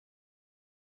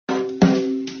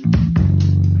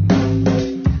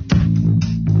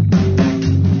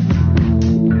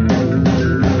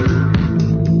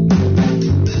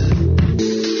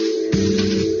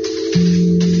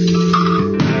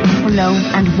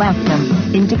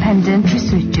Welcome, independent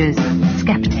researchers,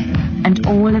 skeptics, and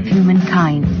all of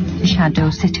humankind, to Shadow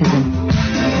Citizen.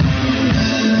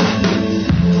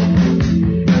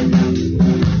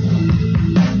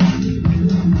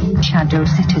 Shadow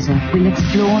Citizen will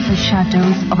explore the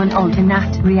shadows of an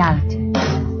alternate reality.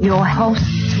 Your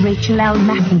hosts, Rachel L.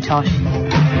 McIntosh.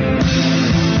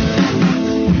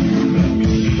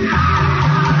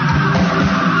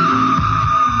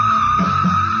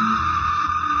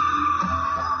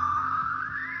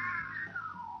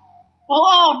 Well,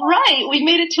 all right. We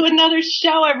made it to another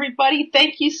show, everybody.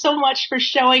 Thank you so much for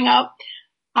showing up.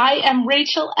 I am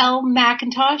Rachel L.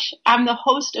 McIntosh. I'm the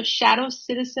host of Shadow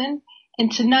Citizen. And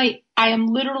tonight, I am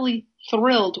literally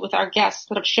thrilled with our guests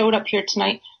that have showed up here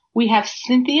tonight. We have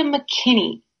Cynthia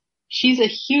McKinney.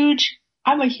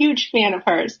 I'm a huge fan of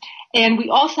hers. And we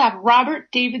also have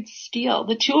Robert David Steele.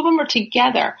 The two of them are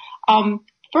together.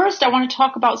 First, I want to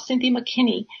talk about Cynthia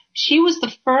McKinney. She was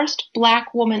the first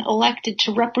Black woman elected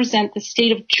to represent the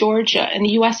state of Georgia in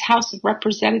the U.S. House of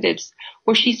Representatives,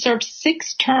 where she served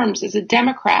 6 terms as a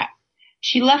Democrat.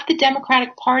 She left the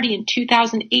Democratic Party in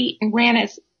 2008 and ran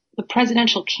as the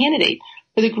presidential candidate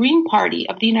for the Green Party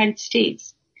of the United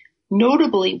States.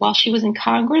 Notably, while she was in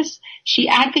Congress, she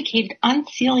advocated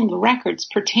unsealing the records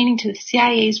pertaining to the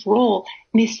CIA's role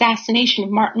in the assassination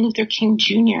of Martin Luther King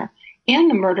Jr. and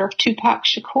the murder of Tupac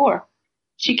Shakur.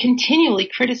 She continually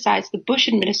criticized the Bush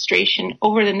administration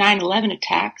over the 9/11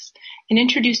 attacks and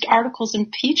introduced articles of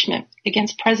impeachment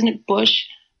against President Bush,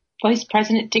 Vice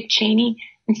President Dick Cheney,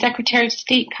 and Secretary of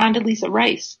State Condoleezza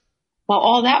Rice. While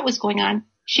all that was going on,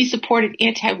 she supported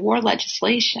anti-war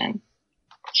legislation.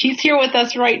 She's here with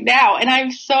us right now, and I'm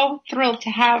so thrilled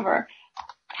to have her.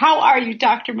 How are you,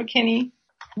 Dr. McKinney?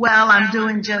 Well, I'm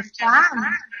doing just fine.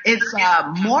 It's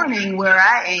morning where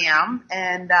I am,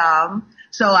 and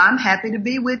so I'm happy to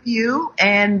be with you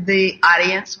and the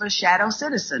audience for Shadow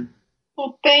Citizen.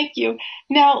 Well, thank you.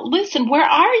 Now, listen, where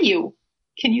are you?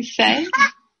 Can you say?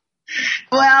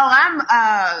 Well, I'm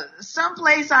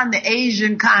someplace on the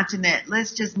Asian continent.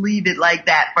 Let's just leave it like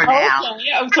that for now. Okay,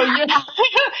 yeah, so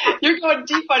you're going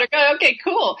deep on it. Okay,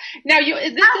 cool. Now,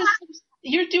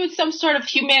 you're doing some sort of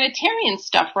humanitarian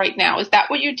stuff right now. Is that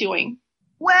what you're doing?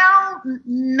 Well,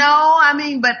 no,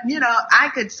 but, I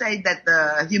could say that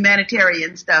the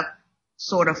humanitarian stuff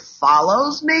sort of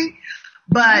follows me,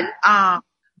 but,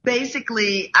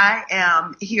 basically I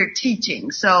am here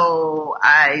teaching. So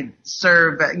I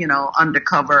serve,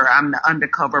 undercover. I'm the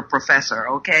undercover professor.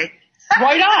 Okay.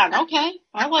 Right on. Okay.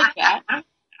 I like that.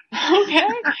 Okay.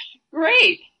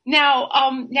 Great. Now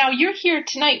you're here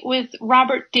tonight with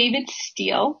Robert David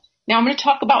Steele. Now I'm going to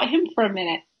talk about him for a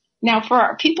minute. Now, for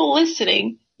our people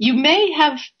listening, you may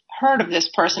have heard of this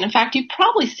person. In fact, you've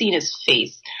probably seen his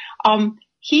face.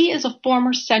 He is a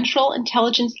former Central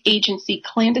Intelligence Agency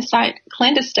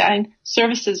clandestine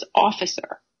services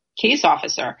case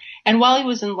officer. And while he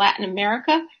was in Latin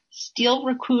America, Steele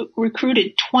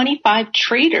recruited 25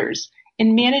 traders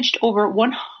and managed over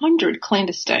 100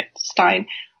 clandestine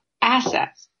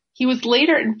assets. He was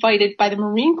later invited by the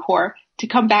Marine Corps to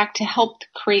come back to help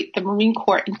create the Marine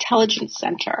Corps Intelligence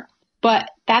Center. But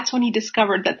that's when he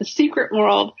discovered that the secret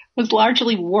world was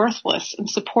largely worthless in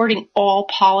supporting all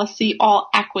policy, all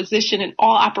acquisition, and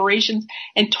all operations,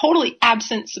 and totally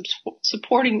absent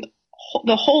supporting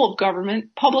the whole of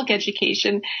government, public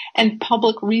education, and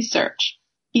public research.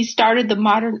 He started the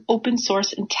modern open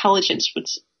source intelligence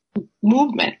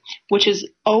movement, which is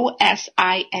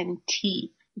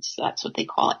OSINT. That's what they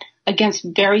call it, against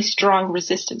very strong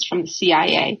resistance from the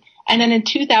CIA. And then in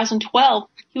 2012,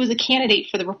 he was a candidate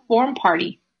for the Reform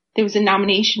Party. There was a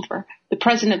nomination for the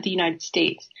President of the United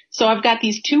States. So I've got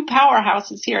these two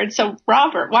powerhouses here. And so,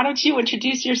 Robert, why don't you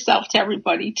introduce yourself to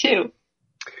everybody, too?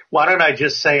 Why don't I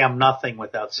just say I'm nothing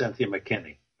without Cynthia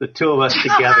McKinney? The two of us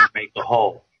together make the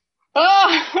whole.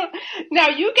 Oh, now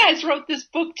you guys wrote this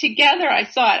book together. I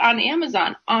saw it on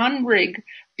Amazon, On Rig,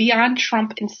 Beyond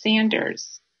Trump and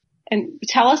Sanders. And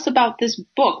tell us about this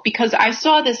book, because I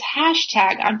saw this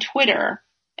hashtag on Twitter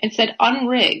and said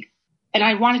unrig, and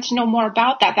I wanted to know more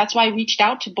about that. That's why I reached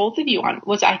out to both of you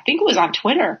I think it was on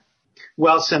Twitter.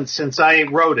 Well, since I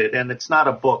wrote it, and it's not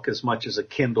a book as much as a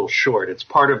Kindle short, it's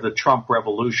part of the Trump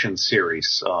Revolution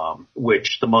series,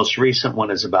 which the most recent one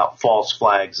is about false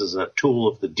flags as a tool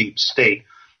of the deep state,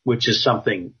 which is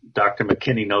something Dr.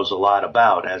 McKinney knows a lot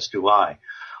about, as do I.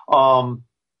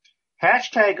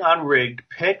 Hashtag Unrigged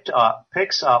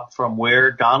picks up from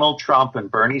where Donald Trump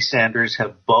and Bernie Sanders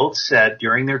have both said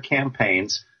during their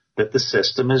campaigns that the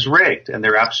system is rigged, and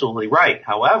they're absolutely right.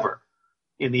 However,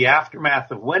 in the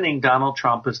aftermath of winning, Donald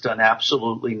Trump has done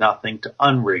absolutely nothing to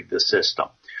unrig the system.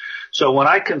 So when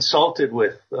I consulted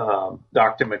with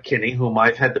Dr. McKinney, whom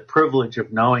I've had the privilege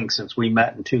of knowing since we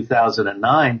met in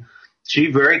 2009,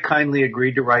 she very kindly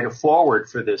agreed to write a foreword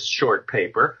for this short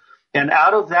paper. And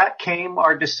out of that came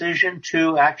our decision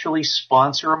to actually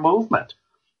sponsor a movement.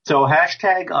 So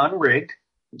hashtag Unrigged,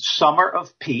 Summer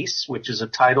of Peace, which is a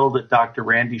title that Dr.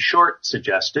 Randy Short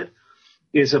suggested,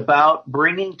 is about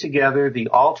bringing together the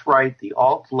alt-right, the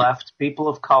alt-left, people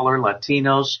of color,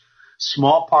 Latinos,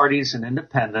 small parties, and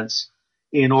independents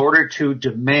in order to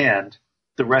demand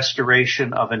the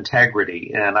restoration of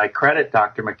integrity. And I credit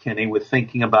Dr. McKinney with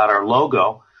thinking about our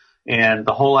logo. And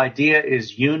the whole idea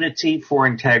is unity for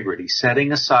integrity,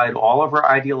 setting aside all of our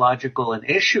ideological and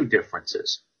issue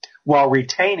differences while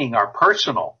retaining our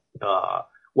personal,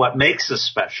 what makes us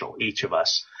special, each of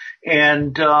us.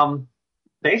 And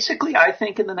basically, I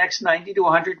think in the next 90 to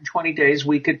 120 days,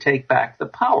 we could take back the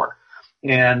power.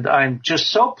 And I'm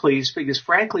just so pleased because,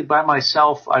 frankly, by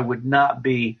myself, I would not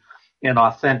be an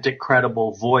authentic,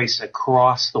 credible voice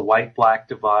across the white-black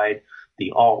divide,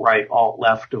 the alt-right,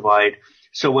 alt-left divide.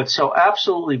 So what's so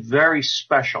absolutely very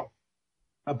special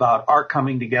about our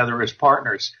coming together as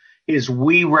partners is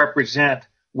we represent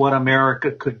what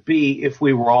America could be if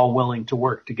we were all willing to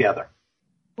work together.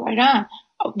 Right on.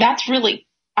 Oh, that's really,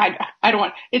 I don't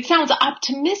want, it sounds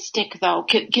optimistic though,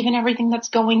 given everything that's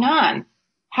going on.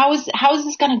 How is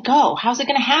this going to go? How's it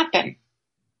going to happen?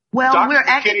 Well, Dr.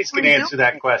 McKinney's going to answer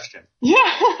that question. Yeah.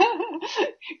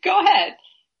 Go ahead.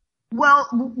 Well,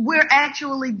 we're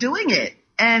actually doing it.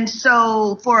 And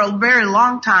so for a very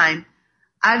long time,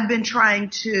 I've been trying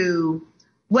to,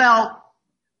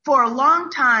 for a long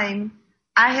time,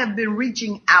 I have been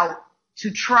reaching out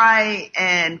to try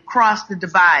and cross the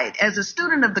divide. As a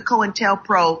student of the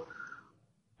COINTELPRO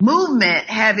movement,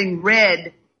 having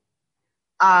read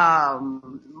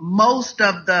most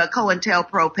of the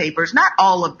COINTELPRO papers, not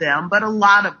all of them, but a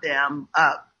lot of them,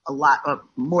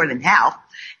 more than half,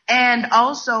 and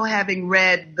also having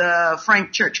read the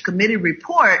Frank Church Committee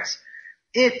reports,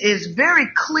 it is very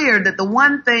clear that the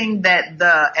one thing that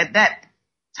at that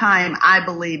time, I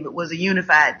believe it was a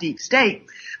unified deep state.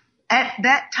 At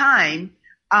that time,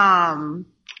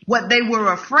 what they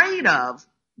were afraid of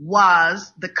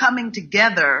was the coming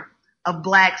together of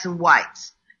blacks and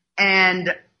whites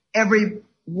and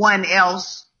everyone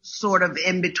else sort of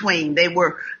in between. They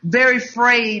were very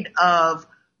afraid of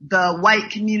the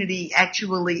white community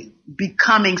actually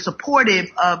becoming supportive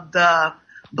of the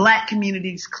black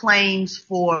community's claims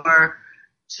for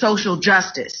social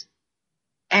justice.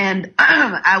 And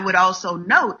I would also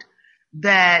note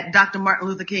that Dr. Martin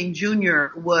Luther King Jr.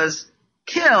 was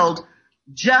killed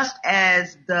just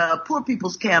as the Poor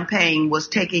People's Campaign was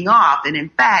taking off. And in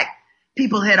fact,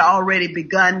 people had already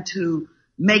begun to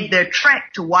make their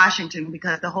trek to Washington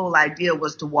because the whole idea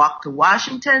was to walk to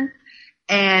Washington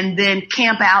and then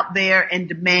camp out there and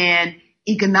demand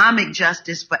economic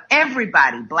justice for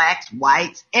everybody, blacks,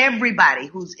 whites, everybody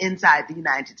who's inside the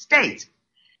United States.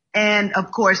 And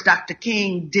of course, Dr.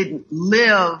 King didn't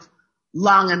live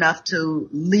long enough to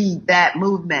lead that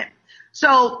movement.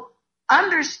 So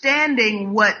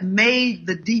understanding what made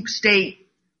the deep state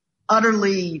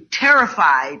utterly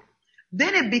terrified,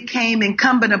 then it became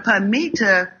incumbent upon me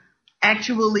to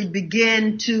actually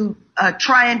begin to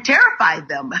try and terrify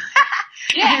them.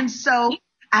 Yeah. And so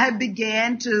I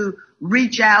began to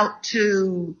reach out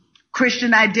to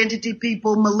Christian identity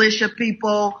people, militia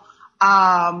people.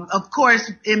 Of course,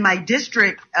 in my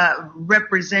district,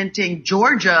 representing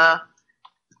Georgia,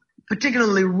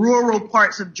 particularly rural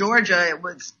parts of Georgia, it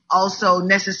was also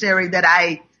necessary that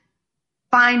I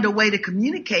find a way to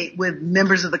communicate with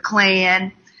members of the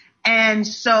Klan. And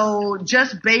so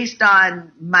just based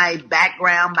on my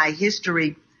background, my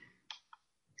history,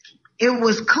 it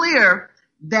was clear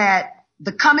that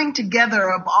the coming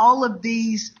together of all of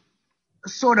these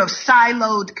sort of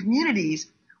siloed communities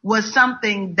was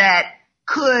something that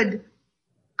could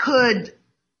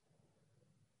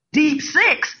deep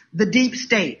six the deep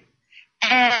state.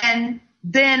 And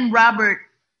then Robert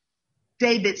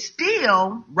David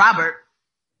Steele,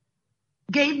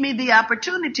 gave me the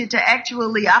opportunity to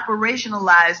actually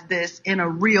operationalize this in a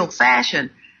real fashion.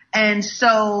 And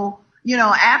so,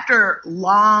 after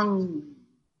long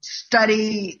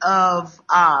study of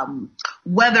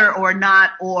whether or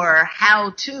not or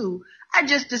how to, I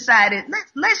just decided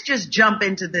let's just jump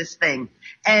into this thing,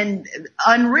 and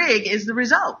Unrig is the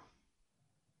result.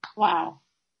 Wow.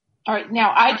 All right.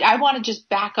 Now I want to just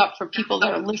back up for people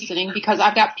that are listening, because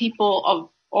I've got people of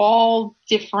all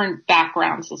different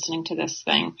backgrounds listening to this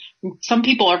thing. Some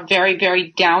people are very,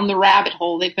 very down the rabbit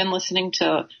hole. They've been listening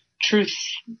to truth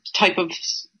type of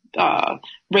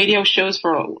radio shows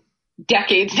for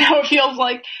decades now, it feels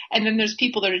like. And then there's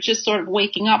people that are just sort of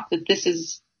waking up that this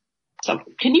is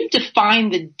something. Can you define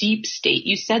the deep state?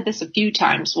 You said this a few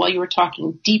times while you were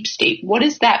talking deep state. What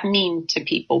does that mean to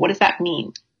people? What does that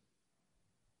mean?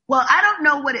 Well, I don't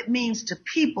know what it means to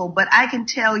people, but I can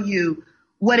tell you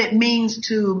what it means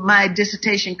to my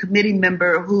dissertation committee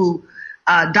member who,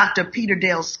 Dr. Peter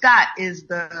Dale Scott is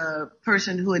the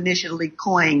person who initially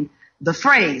coined the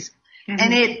phrase. Mm-hmm.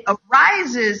 And it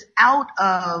arises out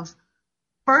of,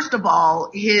 first of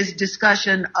all, his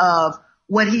discussion of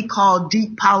what he called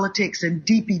deep politics and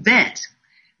deep events.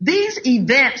 These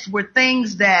events were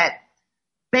things that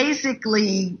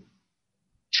basically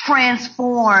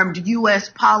transformed U.S.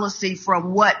 policy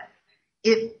from what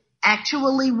it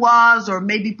actually was or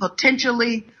maybe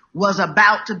potentially was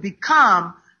about to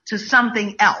become to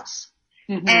something else.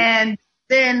 Mm-hmm. And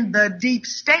then the deep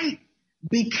state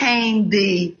became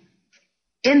the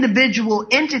individual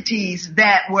entities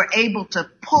that were able to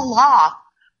pull off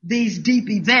these deep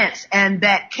events and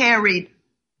that carried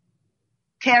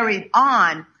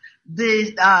on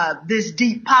this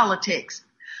deep politics.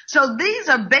 So these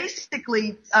are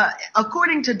basically,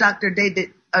 according to Dr.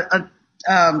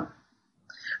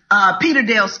 Peter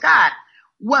Dale Scott,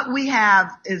 what we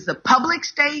have is the public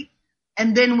state,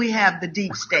 and then we have the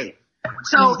deep state.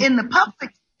 So in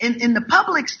the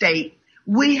public state,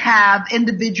 we have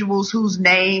individuals whose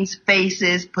names,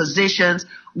 faces, positions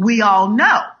we all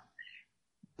know.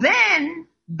 Then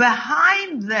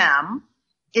behind them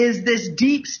is this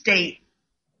deep state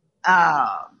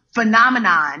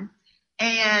phenomenon,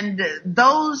 and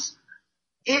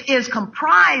it is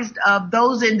comprised of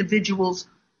those individuals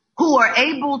who are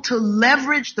able to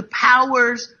leverage the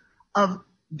powers of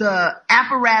the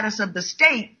apparatus of the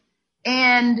state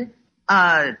and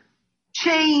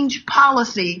change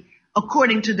policy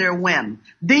according to their whim.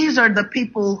 These are the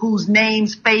people whose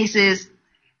names, faces,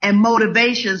 and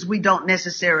motivations we don't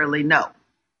necessarily know.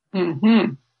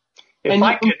 Mm-hmm. If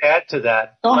I could add to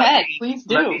that, go ahead, please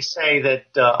do. Let me say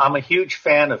that I'm a huge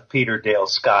fan of Peter Dale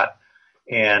Scott,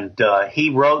 and he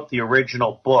wrote the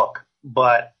original book,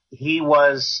 but he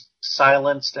was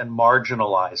silenced and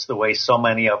marginalized the way so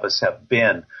many of us have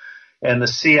been. And the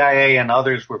CIA and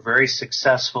others were very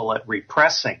successful at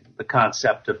repressing the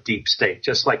concept of deep state,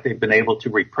 just like they've been able to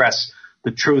repress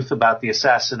the truth about the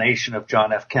assassination of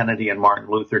John F. Kennedy and Martin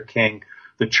Luther King,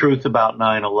 the truth about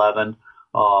 9/11,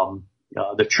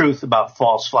 the truth about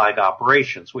false flag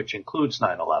operations, which includes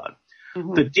 9/11.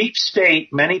 Mm-hmm. The deep state,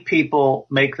 many people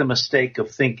make the mistake of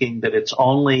thinking that it's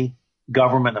only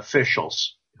government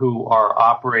officials who are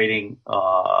operating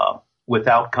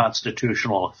without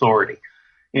constitutional authority.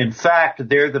 In fact,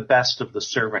 they're the best of the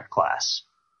servant class.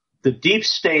 The deep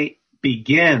state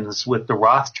begins with the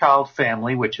Rothschild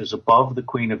family, which is above the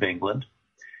Queen of England,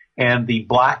 and the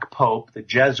Black Pope, the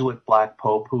Jesuit Black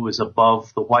Pope, who is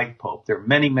above the White Pope. There are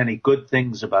many, many good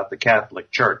things about the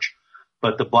Catholic Church,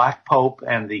 but the Black Pope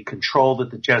and the control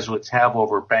that the Jesuits have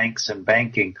over banks and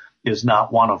banking is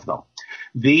not one of them.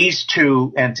 These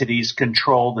two entities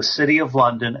control the City of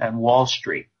London and Wall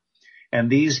Street. And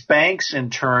these banks, in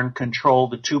turn, control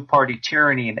the two-party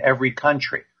tyranny in every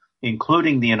country,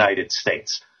 including the United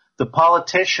States. The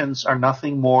politicians are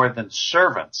nothing more than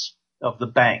servants of the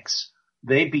banks.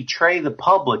 They betray the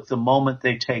public the moment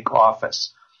they take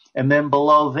office. And then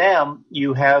below them,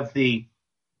 you have the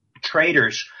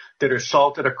traitors that are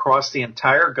salted across the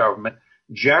entire government,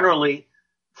 generally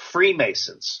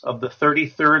Freemasons of the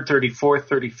 33rd, 34th,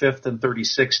 35th, and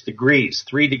 36th degrees.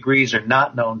 3 degrees are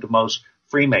not known to most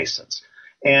Freemasons,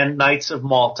 and Knights of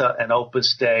Malta and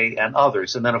Opus Dei and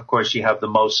others. And then, of course, you have the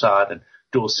Mossad and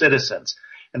dual citizens.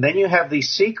 And then you have the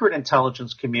secret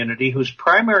intelligence community whose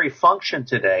primary function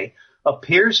today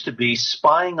appears to be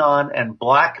spying on and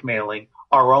blackmailing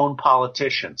our own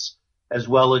politicians, as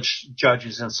well as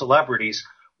judges and celebrities,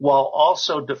 while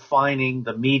also defining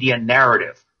the media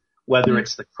narrative, whether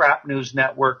it's the Crap News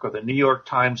Network or the New York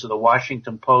Times or the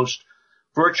Washington Post.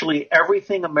 Virtually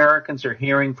everything Americans are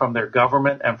hearing from their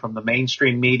government and from the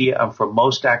mainstream media and from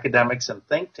most academics and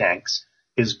think tanks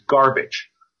is garbage.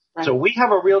 Right. So we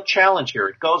have a real challenge here.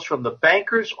 It goes from the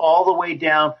bankers all the way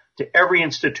down to every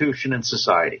institution in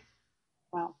society.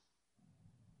 Wow.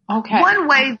 Okay. One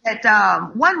way that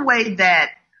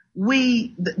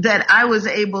I was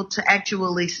able to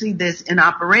actually see this in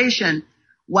operation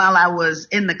while I was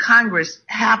in the Congress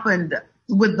happened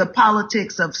with the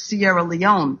politics of Sierra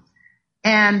Leone.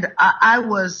 And I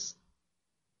was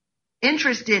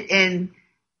interested in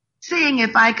seeing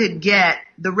if I could get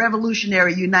the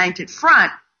Revolutionary United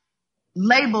Front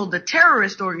labeled a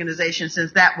terrorist organization,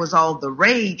 since that was all the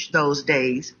rage those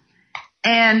days.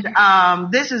 And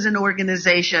this is an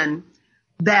organization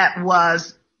that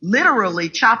was literally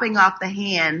chopping off the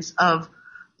hands of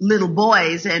little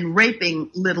boys and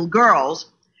raping little girls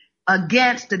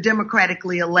against the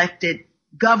democratically elected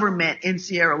government in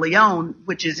Sierra Leone,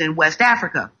 which is in West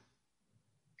Africa.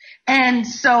 And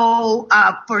so,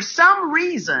 for some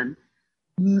reason,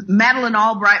 Madeleine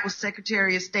Albright was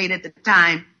Secretary of State at the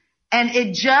time, and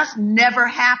it just never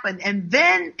happened. And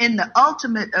then in the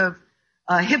ultimate of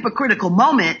hypocritical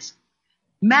moments,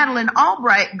 Madeleine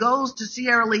Albright goes to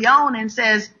Sierra Leone and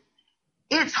says,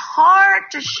 it's hard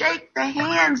to shake the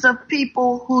hands of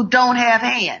people who don't have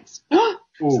hands.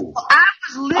 So I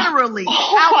was literally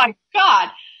my God.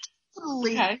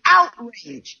 Totally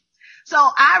outraged. So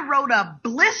I wrote a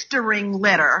blistering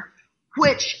letter,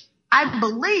 which I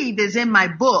believe is in my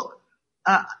book,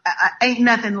 Ain't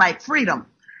Nothing Like Freedom.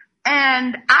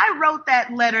 And I wrote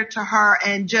that letter to her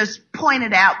and just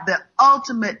pointed out the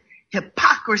ultimate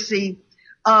hypocrisy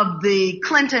of the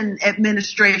Clinton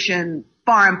administration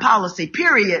foreign policy,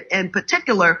 period, in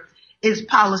particular its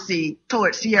policy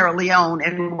towards Sierra Leone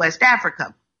and West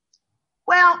Africa.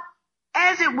 Well,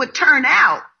 as it would turn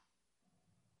out,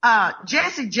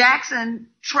 Jesse Jackson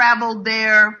traveled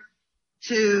there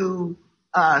to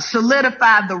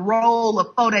solidify the role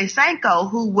of Foday Sankoh,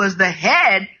 who was the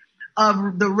head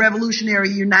of the Revolutionary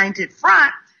United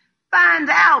Front,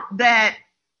 finds out that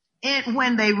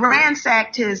when they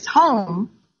ransacked his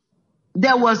home,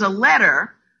 there was a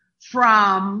letter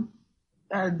from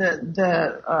Maurice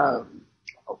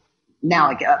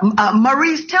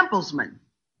Tempelsman.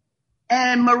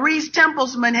 And Maurice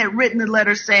Tempelsman had written a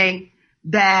letter saying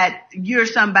that you're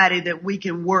somebody that we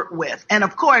can work with. And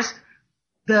of course,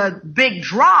 the big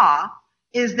draw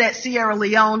is that Sierra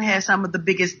Leone has some of the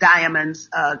biggest diamonds,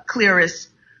 clearest,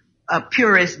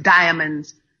 purest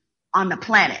diamonds on the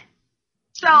planet.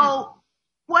 So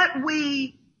what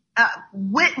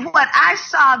I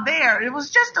saw there, it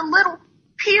was just a little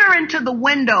peer into the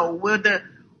window where the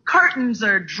curtains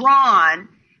are drawn,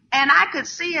 and I could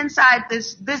see inside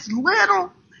this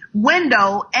little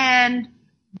window, and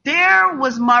there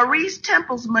was Maurice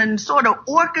Tempelsman sort of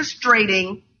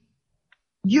orchestrating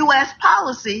U.S.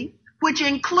 policy, which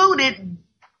included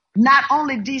not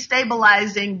only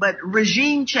destabilizing but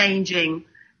regime changing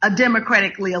a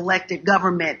democratically elected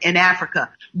government in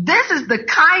Africa. This is the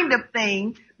kind of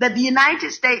thing that the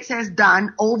United States has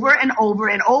done over and over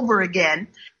and over again,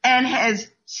 and has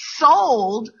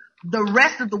sold the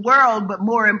rest of the world, but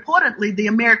more importantly, the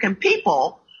American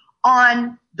people,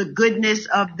 on the goodness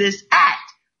of this act,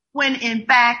 when in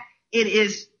fact it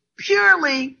is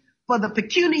purely for the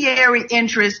pecuniary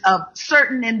interests of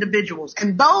certain individuals.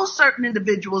 And those certain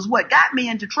individuals, what got me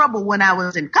into trouble when I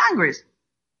was in Congress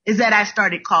is that I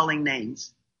started calling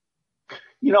names.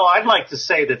 You know, I'd like to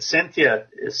say that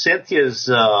Cynthia's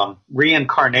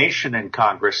reincarnation in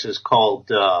Congress is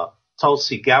called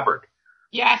Tulsi Gabbard.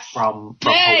 Yes. From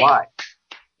Hawaii.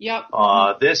 Yep.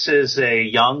 This is a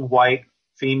young white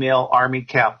female Army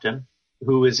captain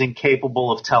who is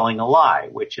incapable of telling a lie,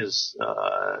 which is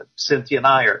Cynthia and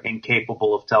I are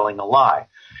incapable of telling a lie.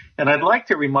 And I'd like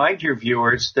to remind your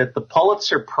viewers that the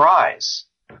Pulitzer Prize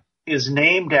is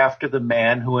named after the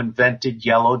man who invented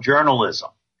yellow journalism.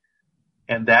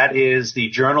 And that is the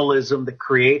journalism that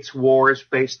creates wars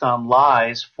based on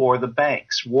lies for the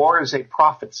banks. War is a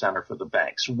profit center for the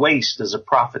banks. Waste is a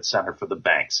profit center for the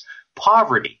banks.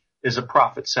 Poverty is a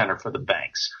profit center for the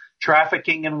banks.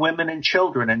 Trafficking in women and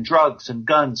children and drugs and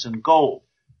guns and gold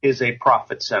is a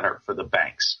profit center for the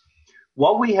banks.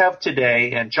 What we have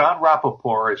today, and John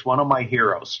Rappaport is one of my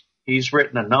heroes. He's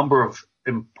written a number of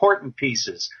important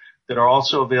pieces that are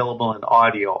also available in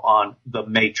audio on the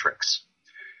Matrix.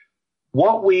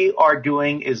 What we are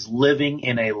doing is living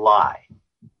in a lie.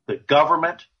 The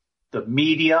government, the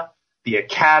media, the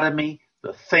academy,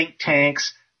 the think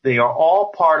tanks, they are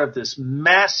all part of this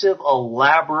massive,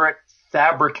 elaborate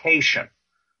fabrication.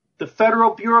 The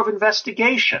Federal Bureau of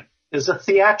Investigation is a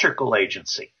theatrical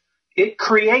agency. It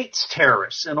creates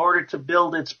terrorists in order to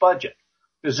build its budget.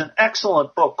 There's an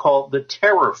excellent book called The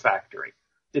Terror Factory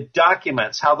that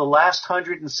documents how the last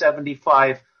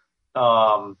 175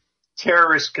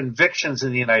 terrorist convictions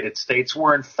in the United States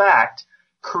were in fact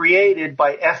created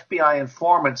by FBI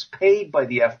informants paid by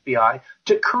the FBI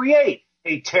to create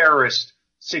a terrorist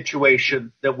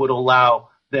situation that would allow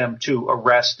them to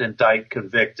arrest, indict,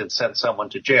 convict, and send someone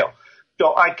to jail.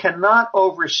 So I cannot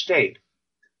overstate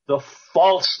the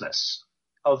falseness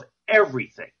of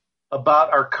everything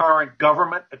about our current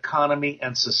government, economy,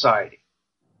 and society.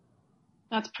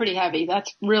 That's pretty heavy.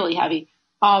 That's really heavy.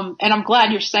 And I'm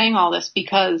glad you're saying all this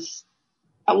because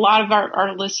a lot of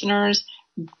our listeners,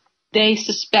 they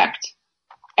suspect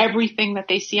everything that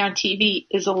they see on TV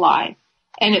is a lie.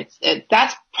 And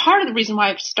that's part of the reason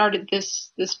why I've started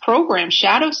this program,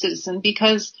 Shadow Citizen,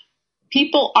 because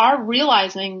people are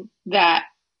realizing that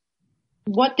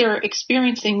what they're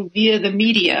experiencing via the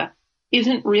media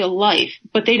isn't real life,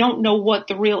 but they don't know what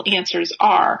the real answers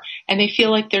are. And they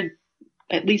feel like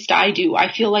at least I do.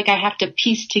 I feel like I have to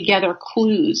piece together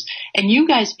clues. And you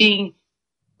guys being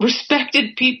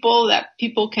respected people that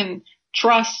people can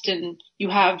trust and you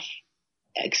have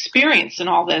experience in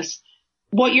all this,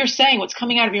 what you're saying, what's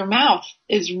coming out of your mouth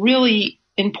is really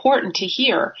important to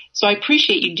hear. So I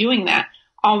appreciate you doing that.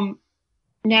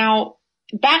 Now,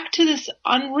 back to this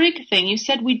unrig thing. You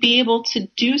said we'd be able to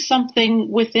do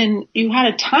something within, you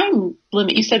had a time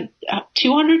limit. You said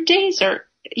 200 days or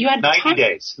you had 90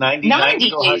 days. 90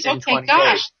 days. Okay,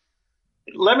 gosh.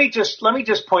 Days. Let me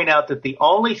just point out that the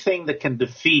only thing that can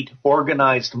defeat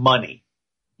organized money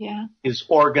is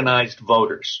organized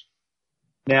voters.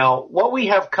 Now, what we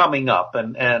have coming up,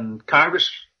 and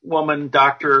Congresswoman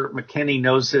Dr. McKinney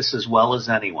knows this as well as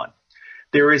anyone,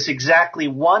 there is exactly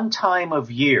one time of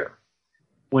year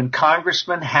when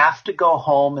congressmen have to go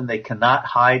home and they cannot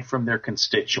hide from their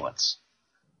constituents,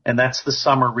 and that's the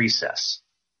summer recess.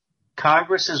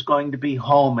 Congress is going to be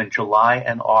home in July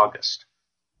and August.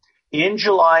 In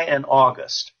July and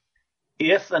August,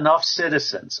 if enough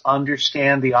citizens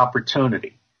understand the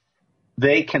opportunity,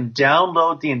 they can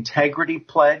download the integrity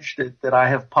pledge that I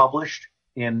have published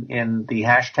in the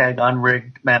hashtag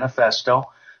Unrigged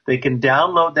Manifesto. They can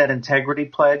download that integrity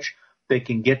pledge. They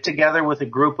can get together with a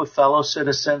group of fellow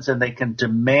citizens and they can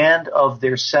demand of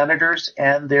their senators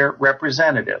and their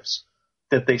representatives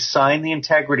that they sign the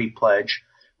integrity pledge,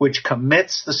 which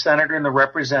commits the senator and the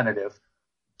representative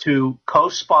to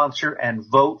co-sponsor and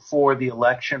vote for the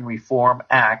Election Reform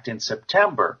Act in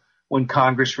September when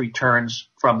Congress returns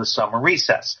from the summer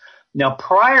recess. Now,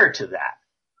 prior to that,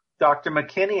 Dr.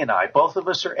 McKinney and I, both of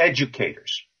us are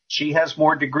educators. She has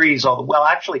more degrees. Well,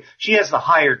 actually, she has the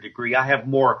higher degree. I have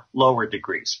more lower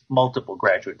degrees, multiple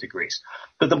graduate degrees.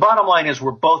 But the bottom line is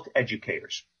we're both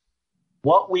educators.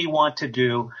 What we want to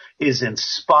do is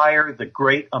inspire the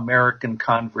great American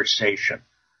conversation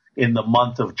in the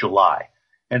month of July.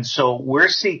 And so we're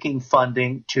seeking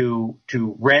funding to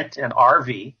rent an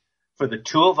RV for the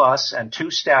two of us and two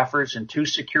staffers and two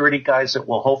security guys that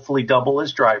will hopefully double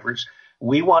as drivers.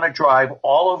 We want to drive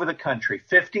all over the country,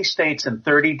 50 states in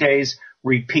 30 days,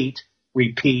 repeat,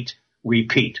 repeat,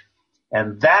 repeat.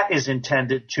 And that is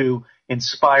intended to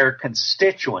inspire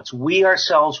constituents. We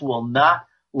ourselves will not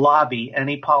lobby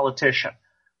any politician.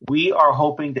 We are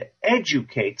hoping to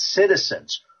educate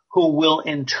citizens who will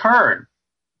in turn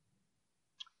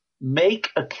make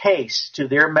a case to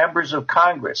their members of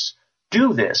Congress,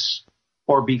 do this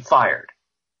or be fired.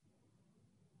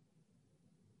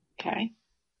 Okay.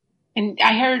 And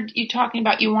I heard you talking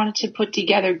about you wanted to put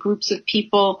together groups of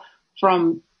people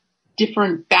from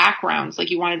different backgrounds,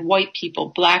 like you wanted white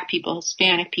people, black people,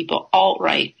 Hispanic people,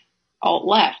 alt-right,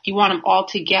 alt-left. You want them all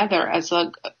together as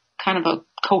a kind of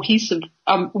a cohesive,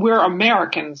 we're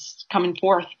Americans coming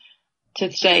forth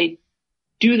to say,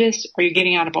 do this or you're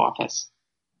getting out of office.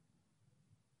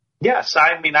 Yes,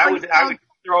 I mean, I would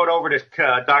throw it over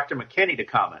to Dr. McKinney to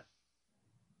comment.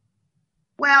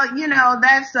 Well,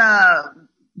 that's a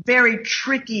very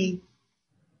tricky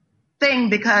thing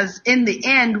because in the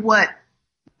end, what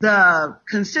the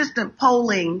consistent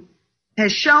polling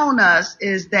has shown us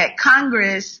is that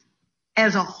Congress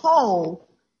as a whole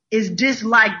is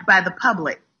disliked by the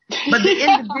public. But the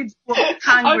individual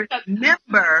Congress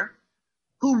member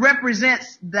who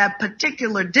represents that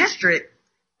particular district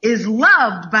is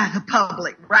loved by the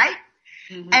public, right?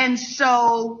 Mm-hmm. And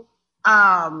so,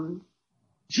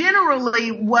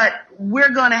 generally what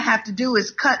we're going to have to do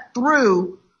is cut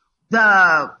through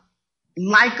the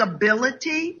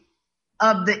likability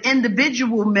of the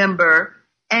individual member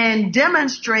and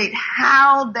demonstrate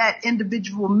how that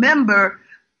individual member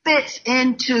fits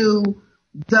into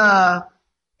the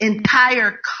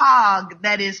entire cog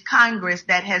that is Congress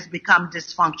that has become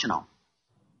dysfunctional.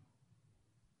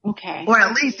 Okay. Or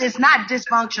at least it's not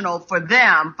dysfunctional for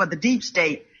them, for the deep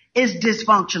state. It's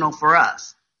dysfunctional for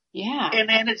us. Yeah.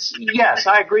 And it's, yes,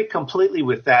 I agree completely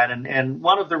with that. And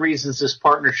one of the reasons this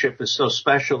partnership is so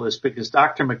special is because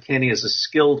Dr. McKinney is a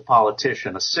skilled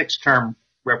politician, a 6-term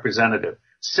representative,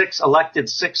 elected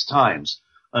 6 times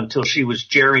until she was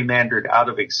gerrymandered out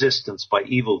of existence by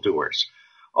evildoers.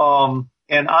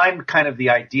 And I'm kind of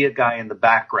the idea guy in the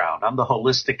background. I'm the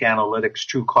holistic analytics,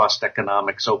 true cost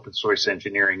economics, open source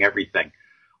engineering, everything,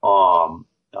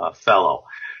 fellow.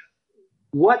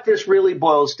 What this really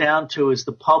boils down to is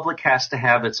the public has to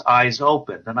have its eyes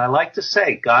opened. And I like to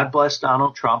say, God bless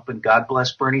Donald Trump and God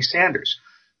bless Bernie Sanders.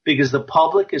 because the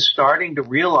public is starting to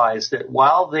realize that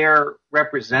while their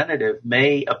representative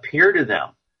may appear to them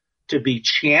to be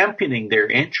championing their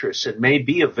interests and may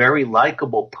be a very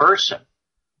likable person,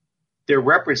 their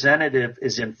representative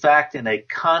is in fact in a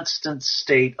constant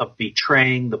state of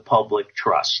betraying the public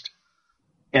trust.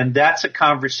 And that's a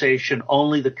conversation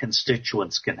only the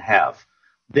constituents can have.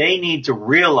 They need to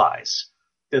realize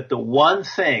that the one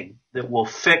thing that will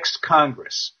fix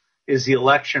Congress is the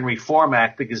Election Reform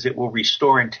Act, because it will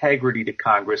restore integrity to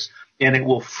Congress and it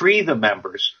will free the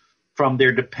members from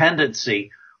their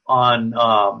dependency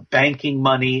on banking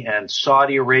money and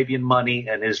Saudi Arabian money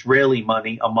and Israeli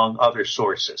money, among other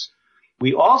sources.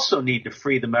 We also need to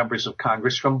free the members of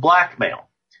Congress from blackmail.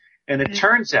 And it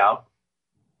turns out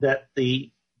that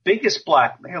the biggest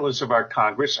blackmailers of our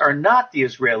Congress are not the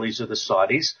Israelis or the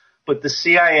Saudis, but the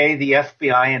CIA, the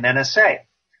FBI, and NSA.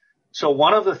 So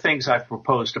one of the things I've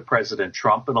proposed to President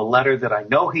Trump in a letter that I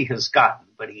know he has gotten,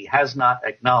 but he has not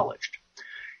acknowledged,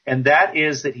 and that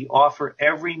is that he offer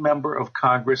every member of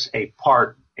Congress a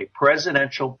pardon, a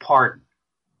presidential pardon,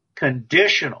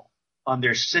 conditional on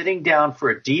their sitting down for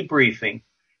a debriefing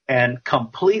and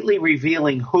completely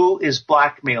revealing who is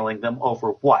blackmailing them over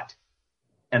what.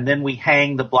 And then we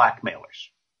hang the blackmailers.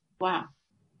 Wow.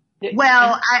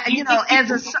 Well,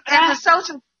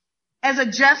 as a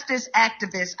justice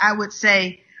activist, I would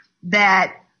say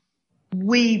that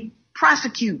we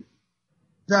prosecute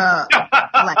the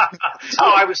blackmailers.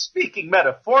 Oh, I was speaking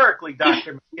metaphorically,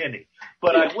 Dr. McKinney.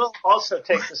 But I will also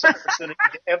take this opportunity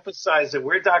to emphasize that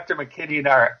where Dr. McKinney and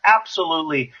I are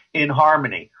absolutely in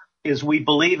harmony is we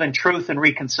believe in truth and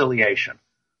reconciliation.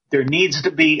 There needs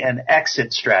to be an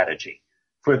exit strategy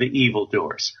for the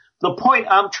evildoers. The point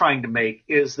I'm trying to make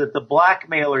is that the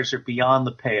blackmailers are beyond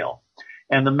the pale,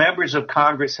 and the members of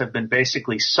Congress have been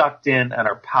basically sucked in and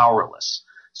are powerless.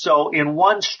 So in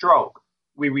one stroke,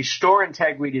 we restore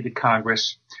integrity to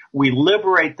Congress, we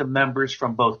liberate the members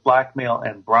from both blackmail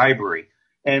and bribery,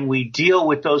 and we deal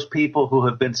with those people who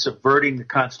have been subverting the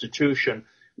Constitution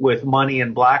with money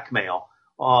and blackmail.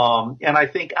 And I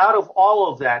think out of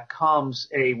all of that comes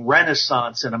a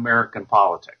renaissance in American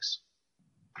politics.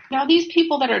 Now, these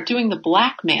people that are doing the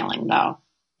blackmailing, though,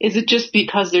 is it just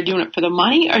because they're doing it for the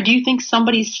money, or do you think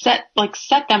somebody set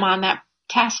them on that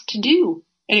task to do,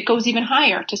 and it goes even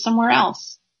higher to somewhere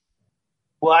else?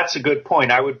 Well, that's a good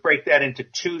point. I would break that into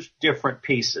two different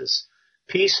pieces.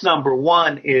 Piece number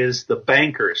one is the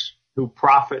bankers who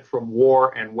profit from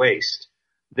war and waste.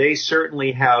 They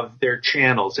certainly have their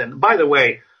channels. And by the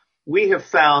way, we have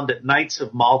found that Knights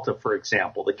of Malta, for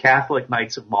example, the Catholic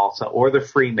Knights of Malta or the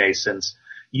Freemasons,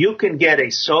 you can get a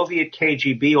Soviet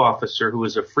KGB officer who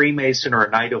is a Freemason or a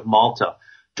Knight of Malta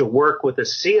to work with a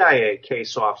CIA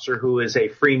case officer who is a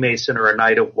Freemason or a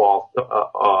Knight of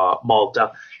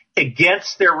Malta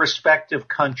against their respective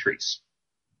countries.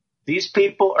 These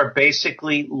people are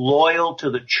basically loyal to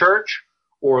the church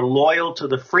or loyal to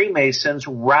the Freemasons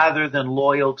rather than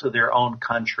loyal to their own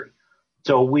country.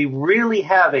 So we really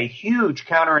have a huge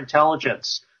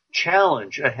counterintelligence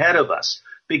challenge ahead of us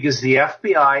because the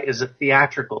FBI is a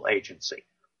theatrical agency.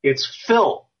 It's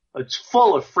full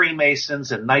of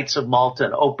Freemasons and Knights of Malta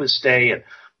and Opus Dei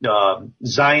and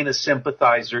Zionist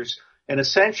sympathizers. And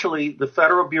essentially, the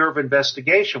Federal Bureau of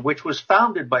Investigation, which was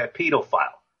founded by a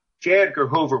pedophile. J. Edgar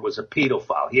Hoover was a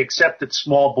pedophile. He accepted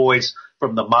small boys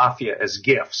from the mafia as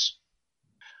gifts.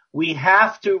 We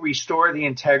have to restore the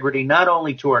integrity not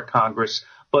only to our Congress,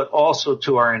 but also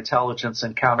to our intelligence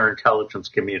and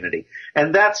counterintelligence community.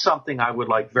 And that's something I would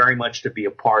like very much to be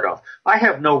a part of. I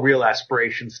have no real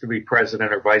aspirations to be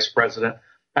president or vice president.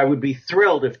 I would be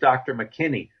thrilled if Dr.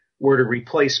 McKinney were to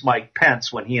replace Mike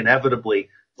Pence when he inevitably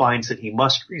finds that he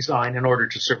must resign in order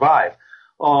to survive.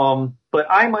 But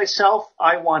I myself,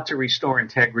 I want to restore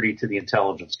integrity to the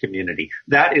intelligence community.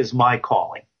 That is my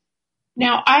calling.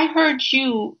 Now, I heard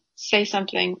you say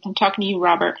something, I'm talking to you,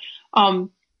 Robert,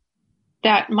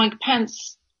 that Mike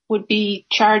Pence would be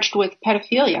charged with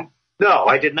pedophilia. No,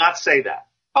 I did not say that.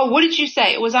 Oh, what did you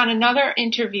say? It was on another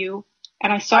interview,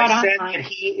 and I saw it online. I said that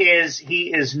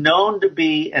he is known to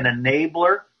be an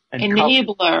enabler and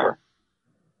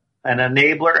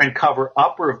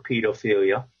cover-upper of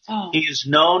pedophilia. Oh. He is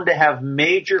known to have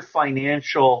major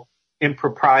financial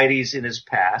improprieties in his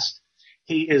past.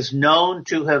 He is known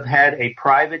to have had a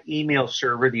private email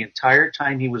server the entire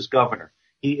time he was governor.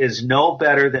 He is no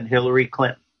better than Hillary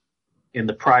Clinton in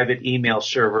the private email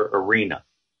server arena.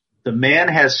 The man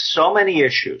has so many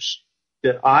issues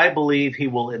that I believe he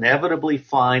will inevitably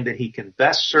find that he can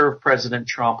best serve President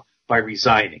Trump by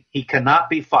resigning. He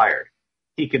cannot be fired.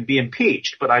 He can be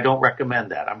impeached, but I don't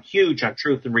recommend that. I'm huge on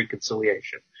truth and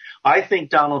reconciliation. I think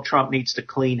Donald Trump needs to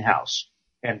clean house.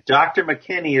 And Dr.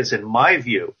 McKinney is, in my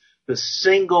view, the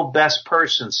single best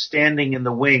person standing in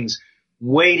the wings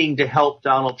waiting to help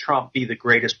Donald Trump be the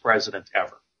greatest president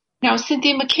ever. Now,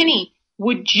 Cynthia McKinney,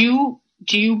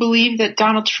 do you believe that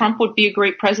Donald Trump would be a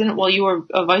great president while you were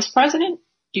a vice president?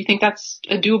 Do you think that's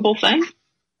a doable thing?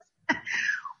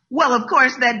 Well, of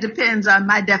course, that depends on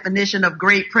my definition of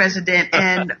great president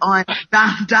and on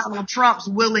Donald Trump's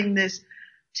willingness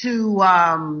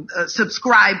to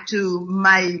subscribe to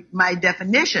my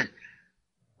definition.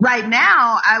 Right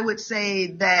now, I would say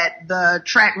that the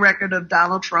track record of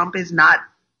Donald Trump is not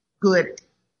good.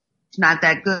 It's not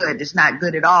that good. It's not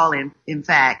good at all, in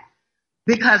fact,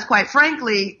 because quite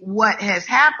frankly, what has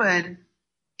happened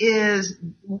is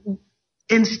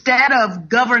instead of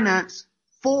governance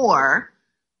for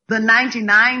the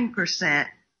 99%,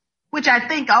 which I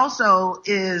think also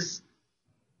is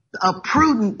a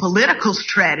prudent political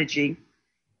strategy,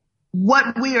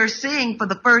 what we are seeing for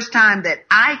the first time that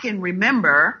I can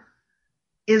remember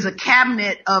is a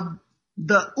cabinet of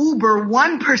the uber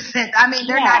 1%. I mean,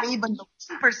 they're not even the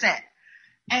 1%.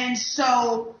 And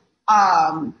so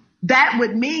that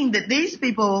would mean that these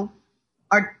people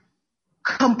are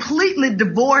completely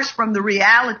divorced from the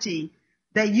reality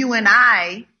that you and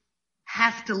I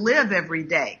have to live every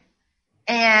day.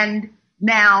 And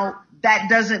now that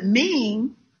doesn't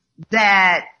mean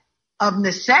that of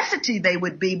necessity they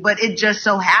would be, but it just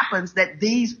so happens that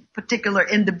these particular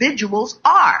individuals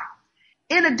are.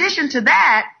 In addition to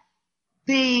that,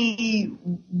 the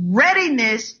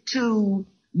readiness to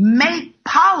make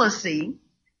policy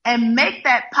and make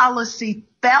that policy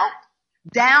felt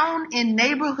down in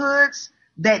neighborhoods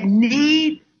that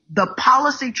need the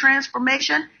policy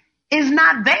transformation is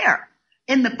not there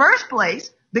in the first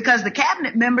place, because the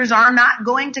cabinet members are not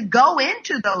going to go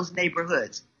into those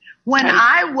neighborhoods. When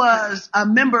I was a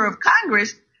member of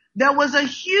Congress, there was a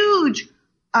huge,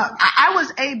 I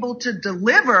was able to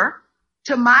deliver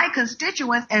to my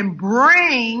constituents and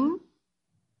bring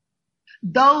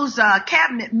those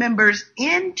cabinet members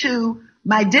into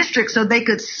my district so they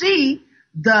could see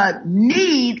the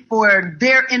need for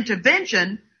their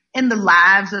intervention in the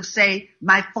lives of, say,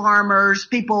 my farmers,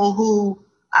 people who,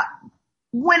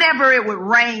 whenever it would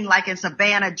rain, like in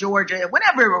Savannah, Georgia,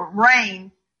 whenever it would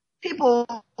rain,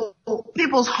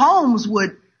 people's homes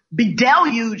would be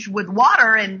deluged with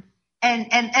water and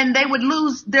they would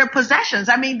lose their possessions.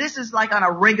 I mean, this is like on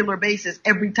a regular basis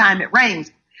every time it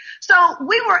rains. So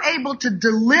we were able to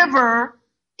deliver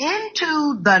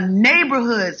into the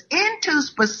neighborhoods, into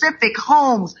specific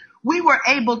homes. We were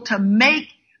able to make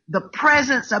the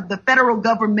presence of the federal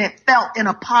government felt in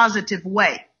a positive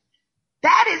way.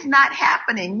 That is not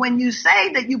happening. When you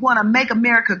say that you want to make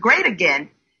America great again,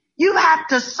 you have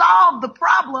to solve the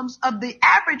problems of the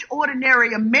average,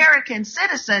 ordinary American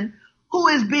citizen who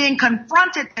is being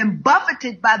confronted and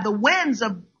buffeted by the winds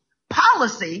of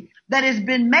policy that has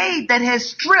been made that has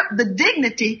stripped the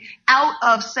dignity out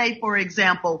of, say, for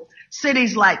example,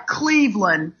 cities like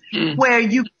Cleveland, where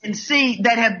you can see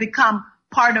that have become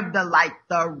part of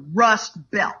the Rust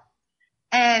Belt,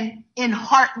 and in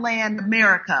heartland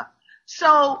America.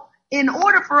 So in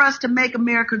order for us to make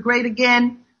America great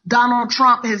again, Donald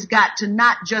Trump has got to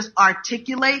not just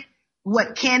articulate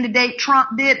what candidate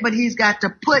Trump did, but he's got to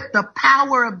put the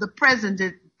power of the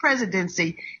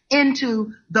presidency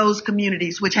into those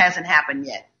communities, which hasn't happened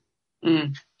yet.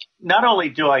 Not only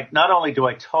do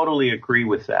I totally agree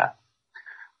with that,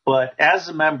 but as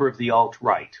a member of the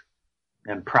alt-right,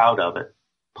 and proud of it,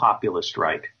 populist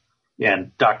right,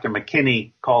 and Dr.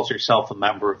 McKinney calls herself a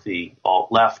member of the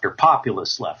alt-left or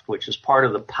populist left, which is part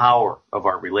of the power of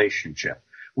our relationship.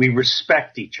 We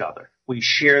respect each other. We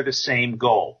share the same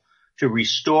goal, to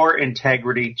restore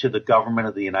integrity to the government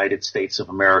of the United States of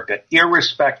America,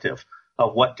 irrespective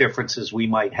of what differences we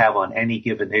might have on any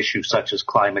given issue, such as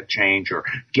climate change or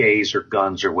gays or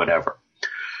guns or whatever.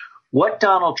 What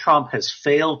Donald Trump has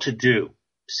failed to do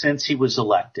since he was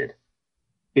elected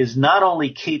is not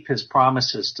only keep his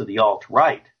promises to the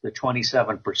alt-right, the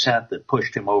 27% that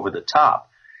pushed him over the top.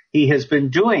 He has been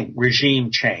doing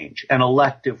regime change and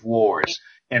elective wars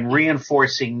and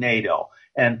reinforcing NATO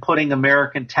and putting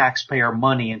American taxpayer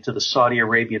money into the Saudi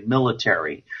Arabian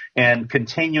military and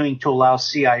continuing to allow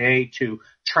CIA to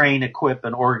train, equip,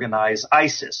 and organize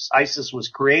ISIS. ISIS was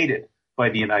created by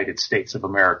the United States of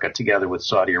America together with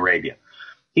Saudi Arabia.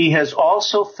 He has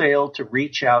also failed to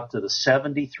reach out to the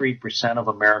 73% of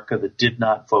America that did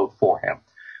not vote for him.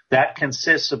 That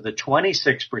consists of the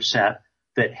 26%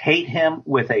 that hate him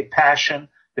with a passion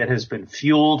that has been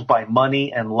fueled by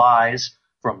money and lies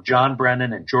from John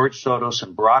Brennan and George Soros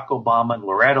and Barack Obama and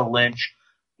Loretta Lynch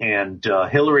and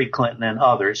Hillary Clinton and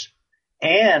others,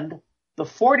 and the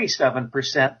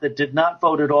 47% that did not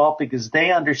vote at all because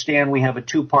they understand we have a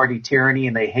two-party tyranny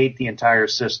and they hate the entire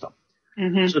system.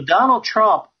 Mm-hmm. So Donald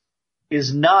Trump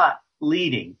is not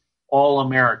leading all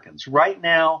Americans. Right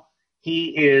now, he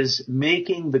is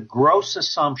making the gross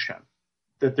assumption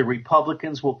that the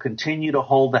Republicans will continue to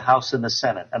hold the House and the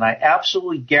Senate. And I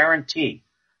absolutely guarantee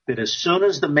that as soon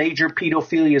as the major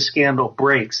pedophilia scandal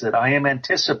breaks, that I am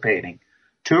anticipating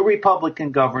 2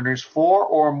 Republican governors, 4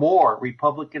 or more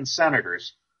Republican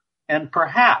senators, and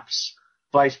perhaps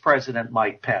Vice President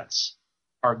Mike Pence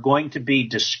are going to be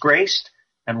disgraced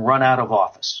and run out of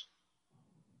office.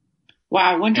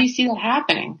 Wow. When do you see that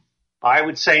happening? I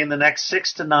would say in the next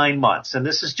 6 to 9 months. And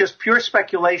this is just pure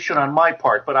speculation on my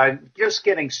part, but I'm just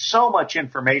getting so much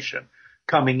information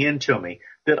coming into me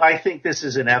that I think this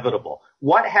is inevitable.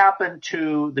 What happened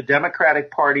to the Democratic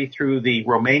Party through the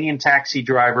Romanian taxi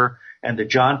driver and the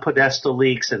John Podesta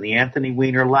leaks and the Anthony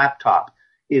Weiner laptop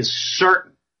is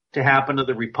certain to happen to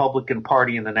the Republican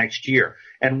Party in the next year.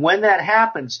 And when that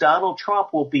happens, Donald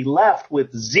Trump will be left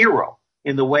with zero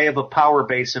in the way of a power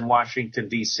base in Washington,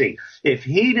 D.C. If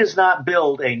he does not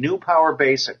build a new power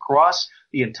base across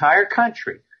the entire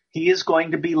country, he is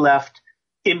going to be left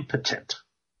impotent.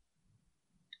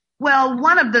 Well,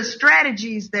 one of the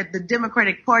strategies that the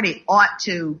Democratic Party ought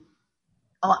to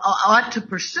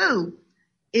pursue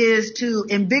is to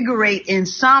invigorate in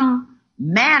some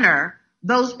manner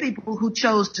those people who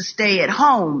chose to stay at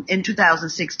home in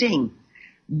 2016.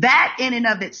 That in and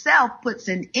of itself puts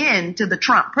an end to the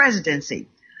Trump presidency.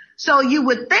 So you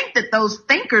would think that those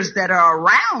thinkers that are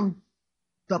around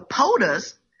the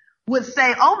POTUS would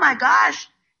say, oh my gosh,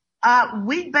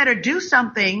 we'd better do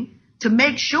something to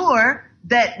make sure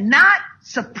that not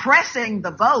suppressing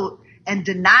the vote and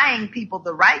denying people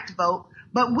the right to vote,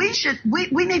 but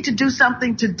we need to do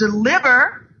something to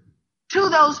deliver to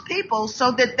those people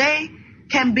so that they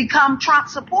can become Trump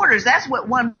supporters. That's what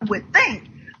one would think.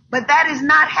 But that is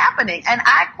not happening. And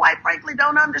I quite frankly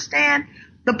don't understand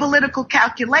the political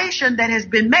calculation that has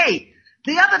been made.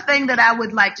 The other thing that I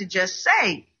would like to just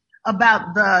say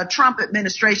about the Trump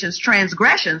administration's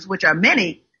transgressions, which are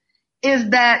many, is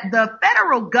that the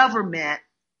federal government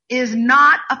is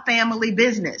not a family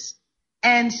business.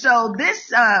 And so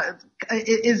this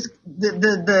is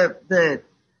the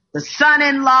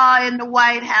son-in-law in the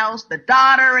White House, the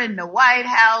daughter in the White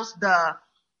House, the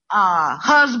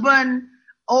husband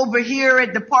over here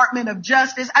at Department of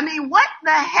Justice. I mean, what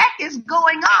the heck is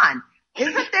going on?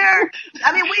 Isn't there?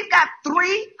 I mean, we've got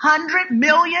 300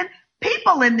 million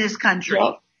people in this country.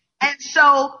 Yep. And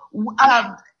so,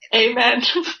 amen.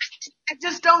 I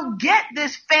just don't get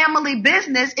this family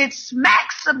business. It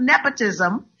smacks of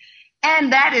nepotism.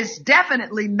 And that is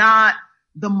definitely not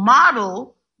the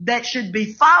model that should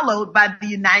be followed by the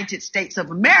United States of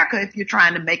America if you're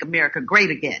trying to make America great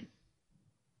again.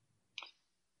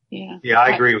 Yeah,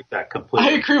 I agree with that completely.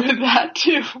 I agree with that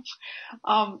too.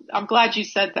 I'm glad you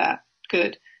said that.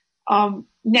 Good.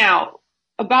 Now,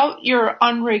 about your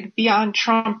Unrigged Beyond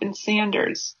Trump and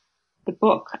Sanders, the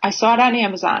book, I saw it on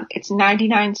Amazon. It's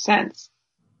 99 cents.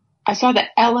 I saw that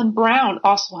Ellen Brown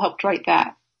also helped write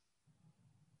that.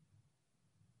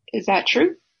 Is that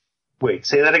true? Wait,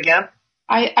 say that again?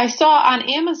 I saw on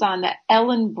Amazon that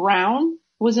Ellen Brown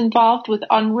was involved with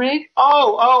Unrigged.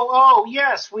 Oh,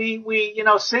 yes. We,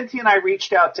 Cynthia and I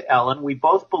reached out to Ellen. We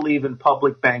both believe in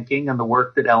public banking and the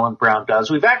work that Ellen Brown does.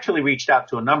 We've actually reached out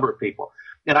to a number of people.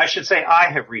 And I should say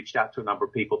I have reached out to a number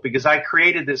of people because I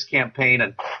created this campaign,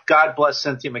 and God bless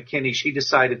Cynthia McKinney. She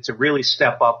decided to really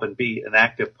step up and be an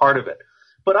active part of it.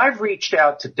 But I've reached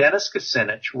out to Dennis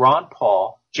Kucinich, Ron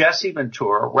Paul, Jesse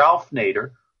Ventura, Ralph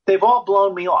Nader. They've all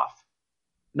blown me off.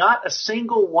 Not a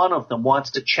single one of them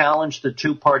wants to challenge the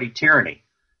two-party tyranny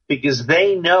because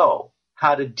they know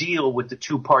how to deal with the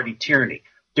two-party tyranny.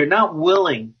 They're not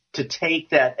willing to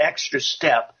take that extra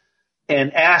step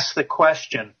and ask the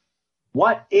question,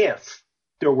 what if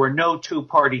there were no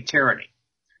two-party tyranny?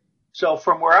 So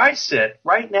from where I sit,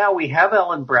 right now we have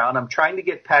Ellen Brown. I'm trying to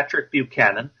get Patrick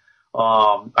Buchanan.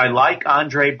 I like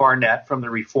Andre Barnett from the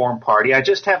Reform Party. I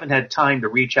just haven't had time to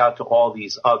reach out to all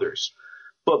these others.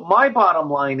 But my bottom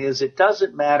line is it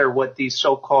doesn't matter what these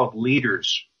so-called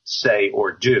leaders say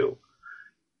or do.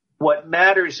 What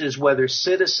matters is whether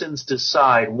citizens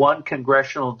decide one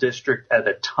congressional district at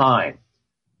a time,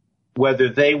 whether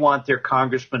they want their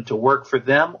congressman to work for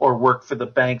them or work for the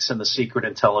banks and the secret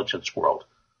intelligence world.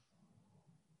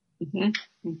 Mm-hmm.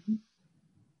 Mm-hmm.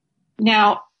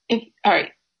 Now, all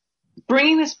right,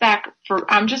 bringing this back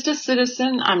I'm just a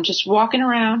citizen. I'm just walking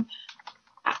around.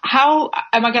 How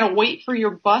am I going to wait for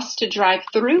your bus to drive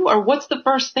through, or what's the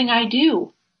first thing I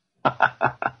do?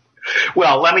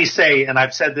 Well, let me say, and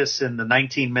I've said this in the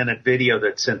 19-minute video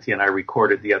that Cynthia and I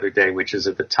recorded the other day, which is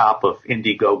at the top of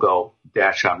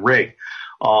Indiegogo-on-Rig.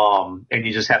 And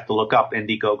you just have to look up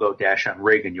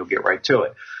Indiegogo-on-Rig and you'll get right to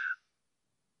it.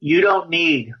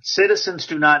 Citizens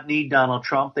do not need Donald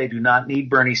Trump. They do not need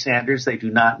Bernie Sanders. They do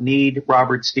not need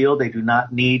Robert Steele. They do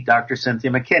not need Dr.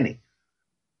 Cynthia McKinney.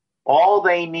 All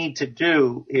they need to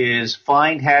do is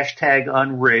find hashtag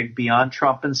unrigged beyond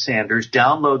Trump and Sanders,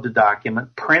 download the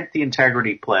document, print the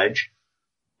integrity pledge,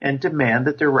 and demand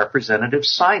that their representatives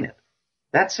sign it.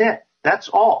 That's it. That's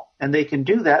all. And they can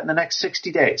do that in the next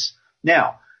 60 days.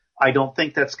 Now, I don't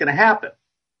think that's going to happen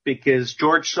because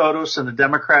George Soros and the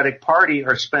Democratic Party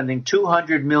are spending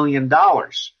 $200 million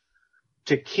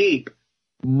to keep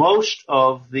most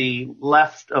of the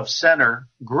left of center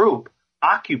group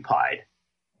occupied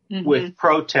with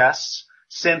protests.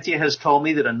 Cynthia has told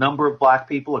me that a number of black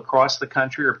people across the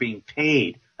country are being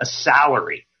paid a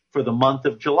salary for the month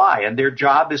of July, and their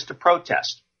job is to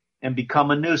protest and become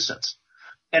a nuisance.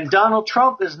 And Donald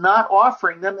Trump is not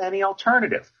offering them any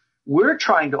alternative. We're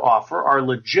trying to offer our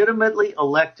legitimately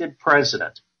elected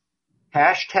president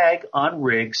hashtag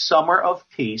unrigged summer of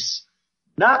peace,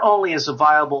 not only as a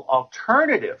viable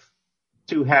alternative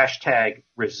to hashtag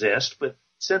resist, but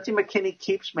Cynthia McKinney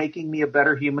keeps making me a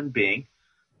better human being.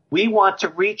 We want to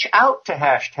reach out to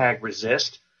hashtag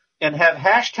resist and have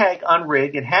hashtag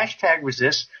unrig and hashtag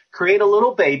resist create a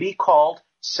little baby called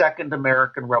Second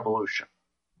American Revolution.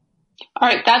 All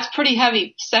right, that's pretty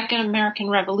heavy, Second American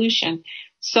Revolution.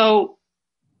 So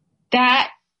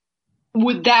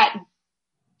would that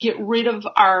get rid of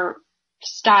our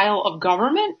style of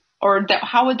government, or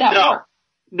how would that work?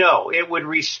 No, it would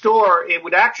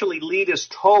actually lead us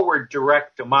toward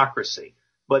direct democracy,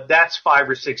 but that's 5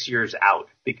 or 6 years out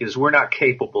because we're not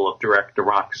capable of direct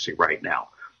democracy right now.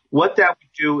 What that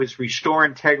would do is restore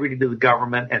integrity to the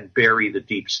government and bury the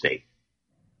deep state.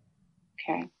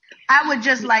 Okay. I would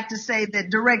just like to say that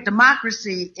direct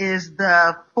democracy is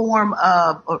the form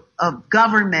of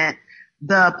government,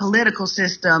 the political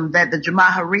system that the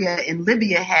Jamahiriya in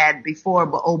Libya had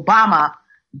before Obama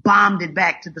bombed it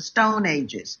back to the Stone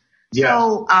Ages. Yeah.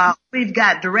 So we've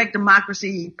got direct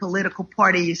democracy political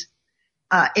parties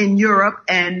in Europe,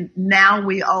 and now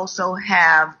we also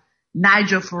have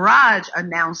Nigel Farage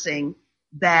announcing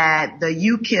that the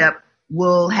UKIP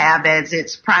will have as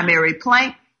its primary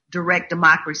plank direct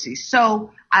democracy.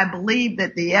 So I believe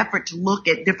that the effort to look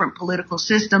at different political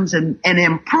systems and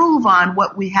improve on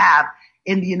what we have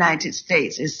in the United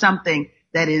States is something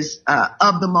that is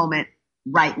of the moment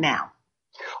right now.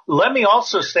 Let me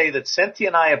also say that Cynthia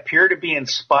and I appear to be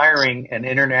inspiring an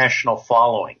international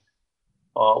following.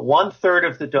 1/3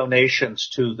 of the donations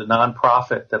to the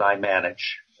nonprofit that I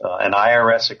manage, an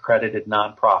IRS accredited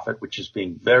nonprofit, which is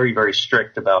being very, very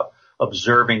strict about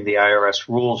observing the IRS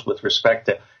rules with respect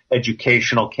to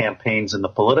educational campaigns in the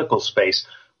political space.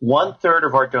 1/3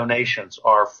 of our donations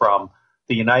are from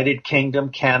the United Kingdom,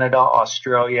 Canada,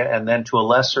 Australia, and then to a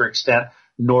lesser extent,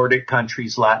 Nordic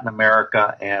countries, Latin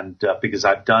America, and because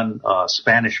I've done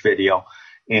Spanish video,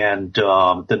 and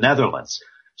the Netherlands.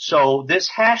 So this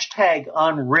hashtag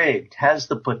unrigged has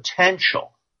the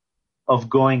potential of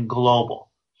going global.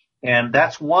 And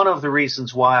that's one of the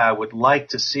reasons why I would like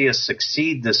to see us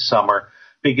succeed this summer,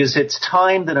 because it's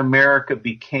time that America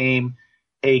became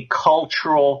a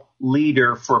cultural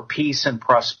leader for peace and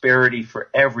prosperity for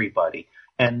everybody,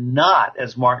 and not,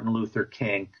 as Martin Luther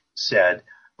King said,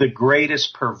 the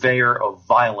greatest purveyor of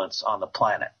violence on the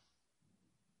planet.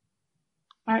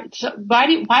 All right. So why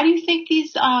do you think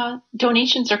these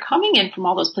donations are coming in from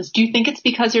all those places? Do you think it's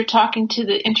because you're talking to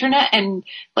the internet, and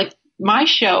like my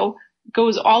show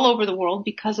goes all over the world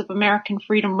because of American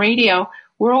Freedom Radio?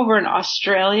 We're over in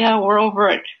Australia. We're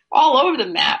all over the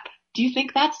map. Do you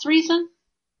think that's the reason?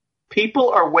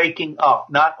 People are waking up,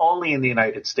 not only in the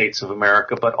United States of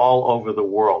America, but all over the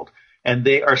world. And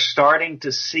they are starting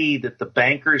to see that the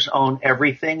bankers own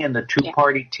everything, and the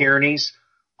two-party tyrannies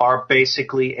are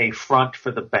basically a front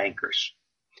for the bankers.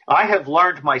 I have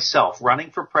learned myself,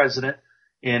 running for president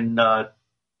in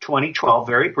 2012,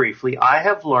 very briefly, I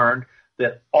have learned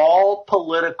that all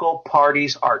political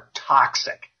parties are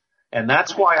toxic. And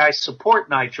that's why I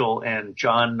support Nigel and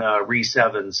John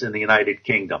Rhys-Evans in the United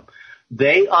Kingdom.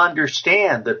 They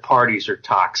understand that parties are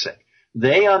toxic.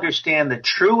 They understand that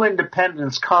true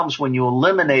independence comes when you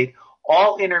eliminate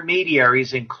all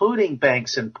intermediaries, including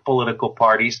banks and political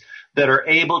parties, that are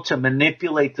able to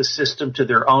manipulate the system to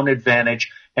their own advantage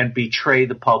and betray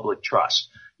the public trust.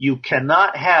 You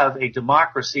cannot have a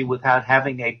democracy without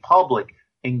having a public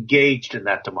engaged in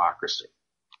that democracy.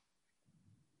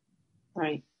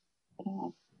 Right.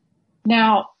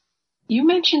 Now, You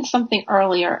mentioned something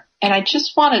earlier, and I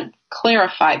just want to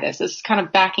clarify this. This is kind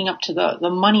of backing up to the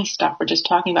money stuff we're just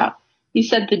talking about. You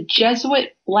said the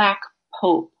Jesuit Black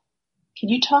Pope. Can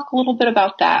you talk a little bit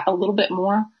about that a little bit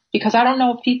more? Because I don't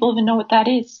know if people even know what that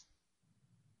is.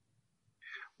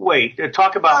 Wait,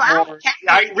 talk about more.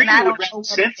 I really don't would know rather what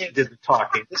Cynthia it is. did the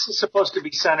talking. This is supposed to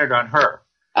be centered on her.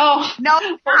 Oh, No,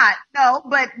 it's not. No,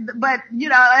 but you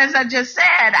know, as I just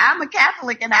said, I'm a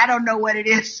Catholic and I don't know what it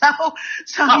is. So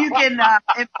you can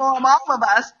inform all of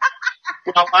us.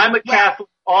 Well, I'm a Catholic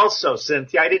also,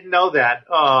 Cynthia. I didn't know that.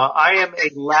 I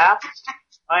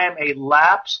am a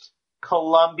lapsed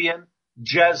Colombian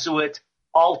Jesuit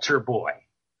altar boy.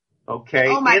 Okay?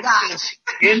 Oh my gosh.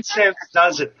 Incense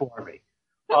does it for me.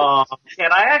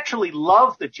 And I actually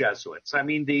love the Jesuits. I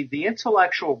mean, the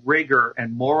intellectual rigor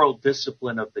and moral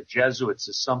discipline of the Jesuits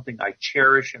is something I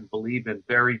cherish and believe in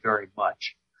very, very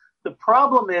much. The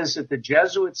problem is that the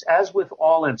Jesuits, as with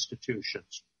all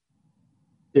institutions,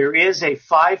 there is a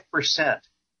 5%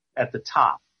 at the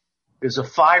top. There's a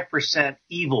 5%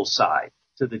 evil side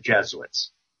to the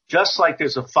Jesuits. Just like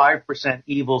there's a 5%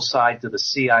 evil side to the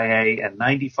CIA, and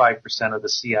 95% of the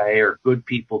CIA are good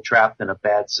people trapped in a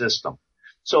bad system.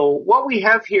 So what we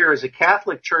have here is a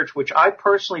Catholic Church which I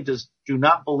personally do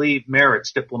not believe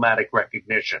merits diplomatic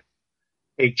recognition.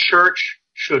 A church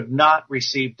should not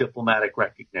receive diplomatic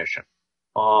recognition.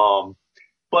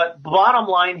 But bottom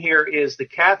line here is the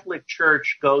Catholic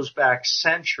Church goes back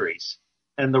centuries,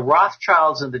 and the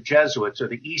Rothschilds and the Jesuits, or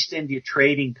the East India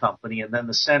Trading Company, and then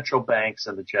the central banks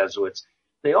and the Jesuits,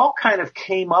 they all kind of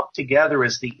came up together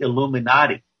as the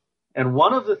Illuminati. And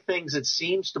one of the things that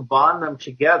seems to bond them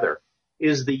together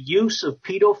is the use of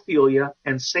pedophilia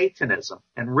and Satanism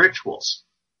and rituals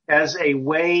as a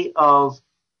way of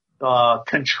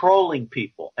controlling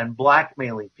people and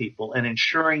blackmailing people and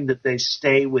ensuring that they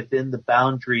stay within the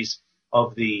boundaries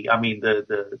of the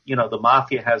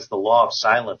mafia has the law of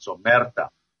silence, omerta.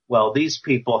 Well, these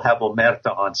people have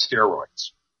omerta on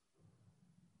steroids.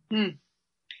 And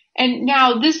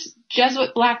now this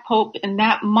Jesuit Black Pope and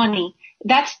that money,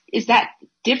 is that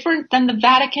different than the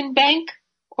Vatican Bank?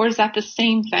 Or is that the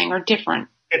same thing or different?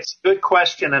 It's a good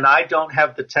question, and I don't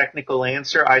have the technical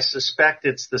answer. I suspect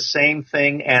it's the same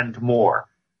thing and more.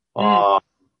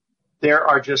 There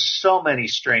are just so many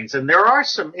strings, and there are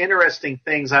some interesting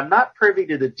things. I'm not privy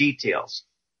to the details,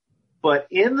 but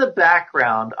in the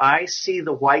background, I see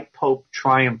the white Pope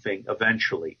triumphing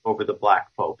eventually over the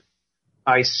black Pope.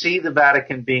 I see the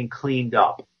Vatican being cleaned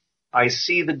up. I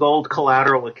see the gold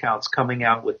collateral accounts coming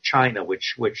out with China,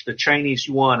 which the Chinese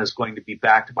yuan is going to be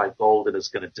backed by gold and is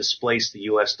going to displace the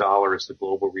U.S. dollar as the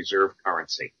global reserve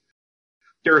currency.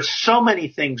 There are so many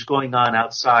things going on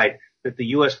outside that the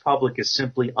U.S. public is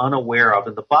simply unaware of.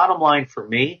 And the bottom line for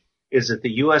me is that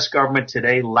the U.S. government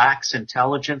today lacks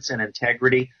intelligence and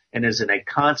integrity and is in a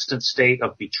constant state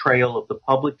of betrayal of the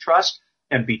public trust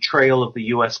and betrayal of the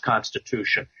U.S.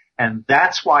 Constitution. And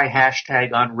that's why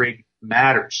 #unrigged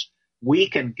matters. We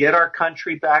can get our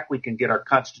country back. We can get our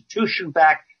Constitution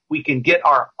back. We can get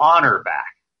our honor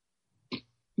back.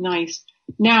 Nice.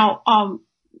 Now,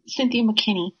 Cynthia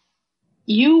McKinney,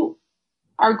 you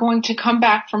are going to come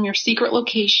back from your secret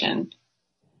location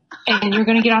and you're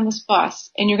going to get on this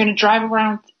bus and you're going to drive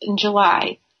around in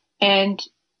July. And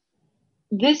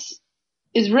this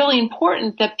is really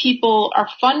important that people are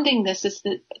funding this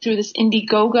through this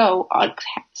Indiegogo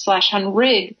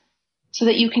 /Unrig so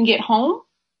that you can get home.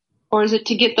 Or is it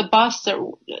to get the bus?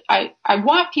 I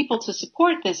want people to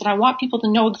support this, and I want people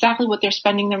to know exactly what they're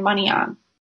spending their money on.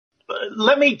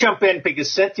 Let me jump in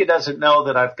because Cynthia doesn't know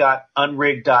that I've got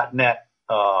unrig.net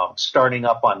starting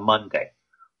up on Monday.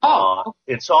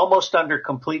 It's almost under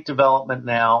complete development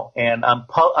now, and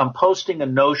I'm posting a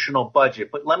notional budget.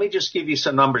 But let me just give you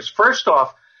some numbers. First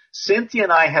off, Cynthia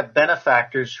and I have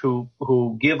benefactors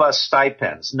who give us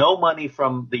stipends. No money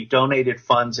from the donated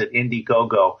funds at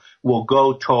Indiegogo will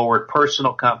go toward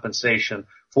personal compensation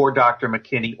for Dr.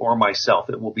 McKinney or myself.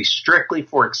 It will be strictly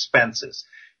for expenses.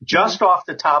 Just off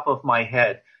the top of my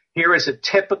head, here is a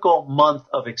typical month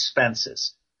of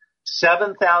expenses.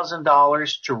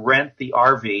 $7,000 to rent the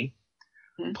RV,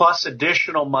 plus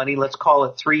additional money, let's call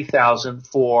it $3,000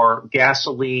 for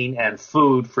gasoline and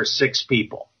food for 6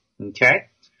 people. Okay?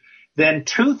 Then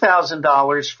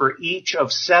 $2,000 for each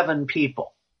of 7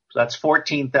 people. So that's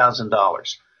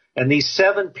 $14,000. And these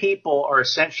 7 people are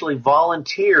essentially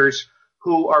volunteers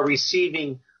who are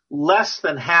receiving less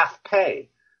than half pay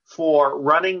for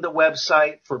running the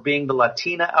website, for being the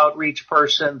Latina outreach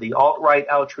person, the alt-right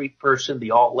outreach person,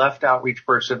 the alt-left outreach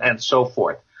person, and so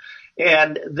forth.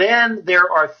 And then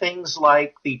there are things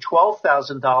like the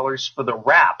 $12,000 for the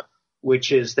wrap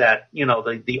which is that,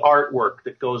 the artwork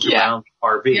that goes around the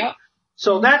RV. Yeah.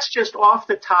 So that's just off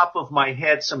the top of my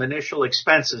head, some initial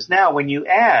expenses. Now, when you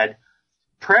add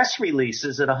press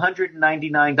releases at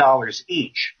 $199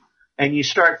 each, and you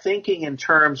start thinking in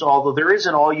terms, although there is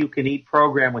an all-you-can-eat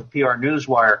program with PR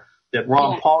Newswire that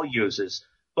Ron Paul uses,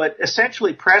 but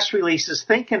essentially press releases,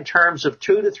 think in terms of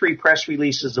 2 to 3 press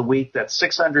releases a week, that's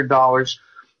 $600.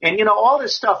 And, all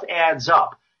this stuff adds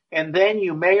up. And then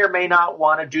you may or may not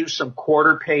want to do some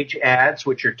quarter-page ads,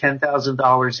 which are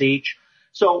 $10,000 each.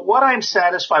 So what I'm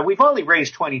satisfied, we've only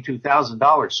raised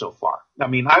 $22,000 so far. I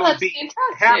mean, I would be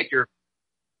happier.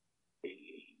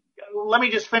 Let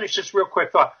me just finish this real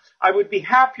quick thought. I would be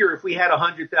happier if we had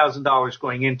 $100,000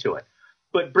 going into it.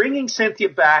 But bringing Cynthia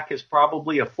back is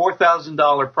probably a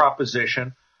 $4,000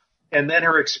 proposition. And then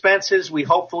her expenses, we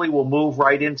hopefully will move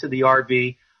right into the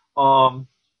RV.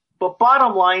 But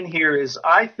bottom line here is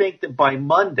I think that by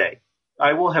Monday,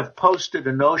 I will have posted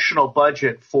a notional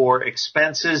budget for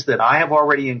expenses that I have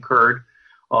already incurred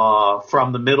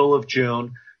from the middle of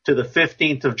June to the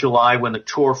 15th of July when the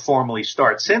tour formally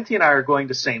starts. Cynthia and I are going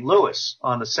to St. Louis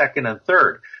on the 2nd and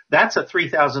 3rd. That's a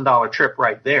 $3,000 trip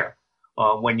right there.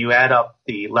 When you add up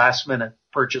the last minute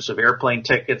purchase of airplane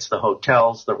tickets, the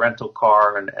hotels, the rental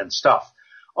car and stuff.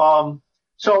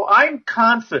 So I'm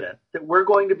confident that we're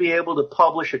going to be able to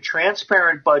publish a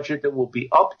transparent budget that will be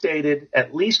updated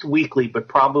at least weekly, but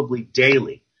probably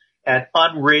daily at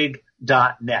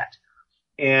unrig.net.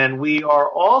 And we are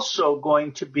also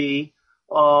going to be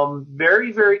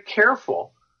very, very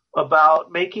careful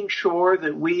about making sure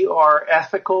that we are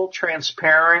ethical,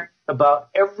 transparent about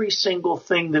every single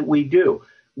thing that we do.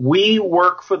 We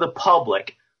work for the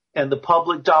public, and the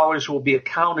public dollars will be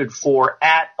accounted for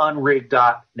at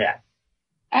unrig.net.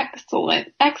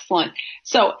 Excellent. Excellent.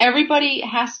 So everybody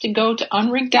has to go to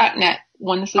unrig.net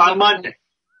when this is on Monday.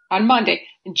 On Monday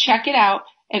and check it out.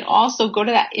 And also go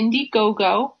to that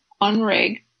Indiegogo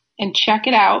Unrig and check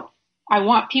it out. I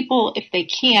want people, if they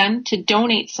can, to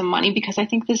donate some money because I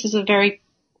think this is a very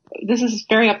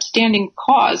upstanding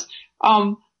cause.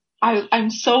 I'm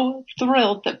so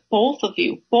thrilled that both of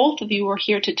you are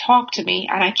here to talk to me,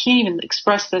 and I can't even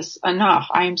express this enough.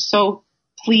 I am so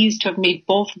pleased to have made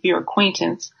both of your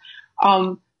acquaintance.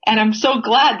 And I'm so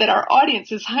glad that our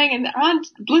audience is hanging on,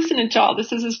 listening to all this.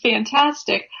 This is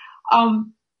fantastic.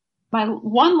 My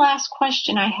one last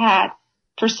question I had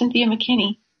for Cynthia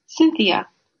McKinney. Cynthia,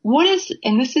 what is,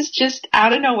 and this is just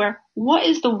out of nowhere, what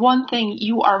is the one thing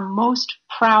you are most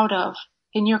proud of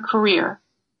in your career?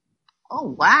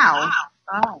 Oh, wow.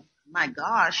 Oh, my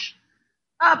gosh.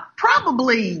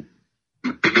 Probably,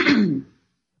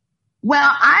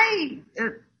 well, I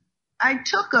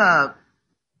took a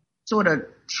sort of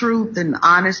truth and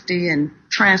honesty and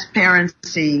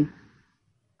transparency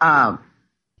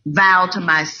vow to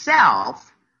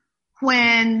myself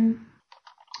when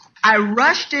I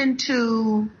rushed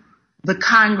into the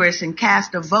Congress and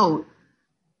cast a vote.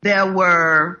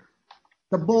 The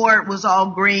board was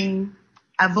all green.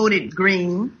 I voted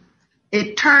green.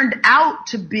 It turned out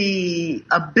to be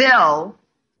a bill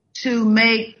to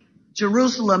make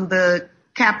Jerusalem the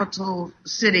capital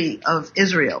city of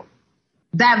Israel.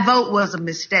 That vote was a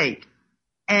mistake.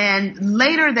 And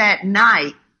later that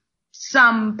night,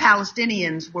 some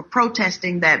Palestinians were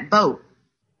protesting that vote,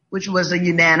 which was a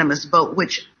unanimous vote,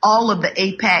 which all of the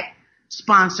AIPAC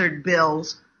sponsored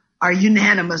bills are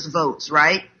unanimous votes,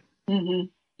 right? Mm-hmm.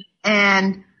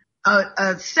 And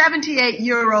a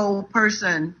 78-year-old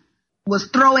person was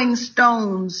throwing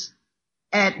stones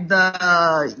at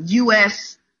the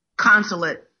U.S.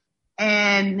 consulate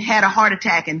and had a heart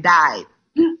attack and died.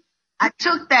 I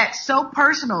took that so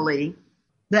personally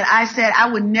that I said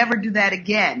I would never do that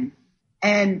again.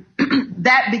 And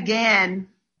that began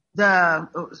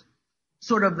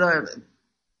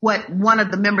what one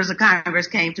of the members of Congress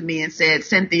came to me and said,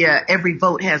 Cynthia, every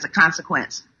vote has a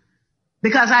consequence.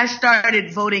 Because I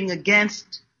started voting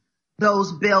against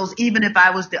those bills, even if I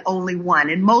was the only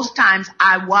one. And most times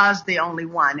I was the only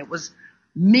one. It was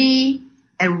me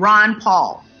and Ron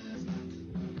Paul.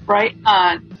 Right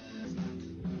on.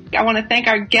 I want to thank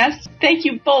our guests. Thank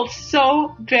you both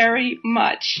so very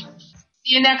much.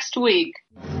 See you next week.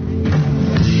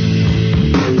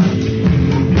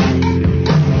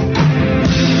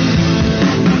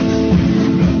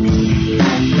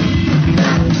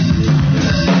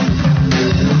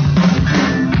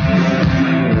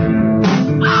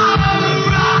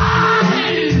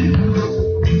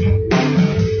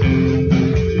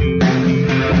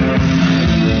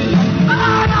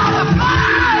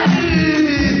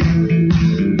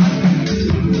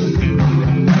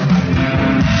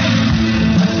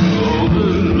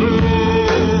 Over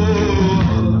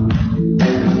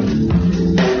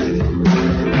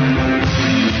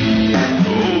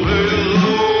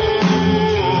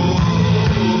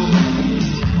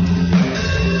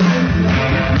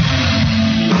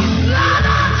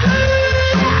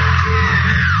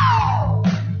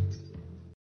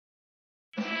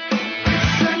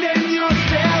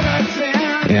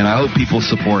hope people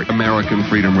support American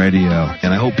Freedom Radio,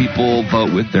 and I hope people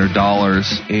vote with their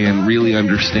dollars and really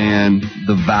understand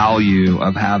the value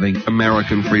of having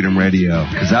American Freedom Radio,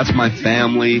 because that's my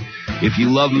family. If you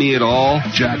love me at all,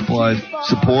 Jack Blood,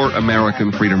 support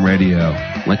American Freedom Radio.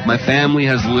 Like, my family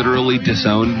has literally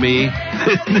disowned me.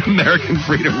 American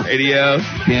Freedom Radio,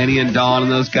 Danny and Don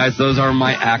and those guys, those are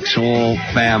my actual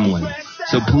family.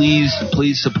 So please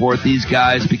support these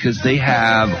guys, because they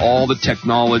have all the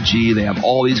technology, they have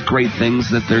all these great things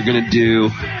that they're going to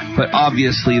do, but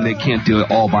obviously they can't do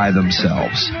it all by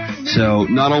themselves. So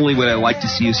not only would I like to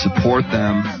see you support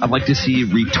them, I'd like to see you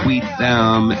retweet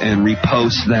them and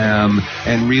repost them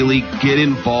and really get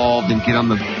involved and get on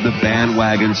the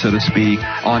bandwagon, so to speak,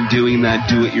 on doing that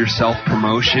do-it-yourself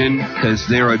promotion, because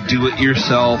they're a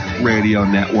do-it-yourself radio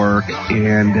network,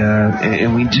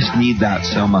 and we just need that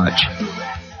so much.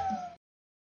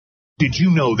 Did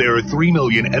you know there are 3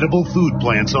 million edible food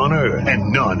plants on Earth,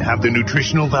 and none have the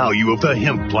nutritional value of the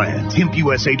hemp plant?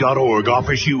 HempUSA.org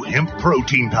offers you hemp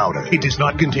protein powder. It does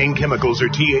not contain chemicals or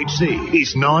THC,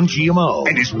 is non-GMO,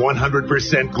 and is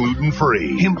 100%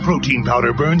 gluten-free. Hemp protein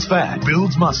powder burns fat,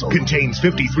 builds muscle, contains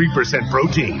 53%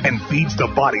 protein, and feeds the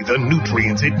body the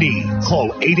nutrients it needs. Call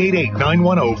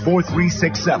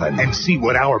 888-910-4367 and see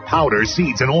what our powder,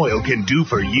 seeds, and oil can do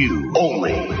for you.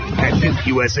 Only at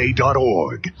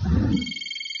HempUSA.org.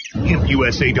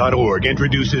 HempUSA.org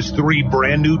introduces 3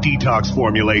 brand new detox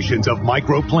formulations of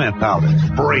micro plant powder.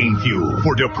 Brain Fuel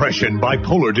for depression,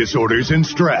 bipolar disorders, and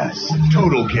stress.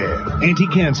 Total Care,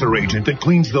 anti-cancer agent that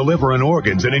cleans the liver and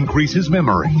organs and increases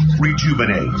memory.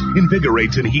 Rejuvenate,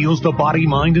 invigorates and heals the body,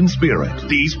 mind, and spirit.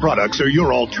 These products are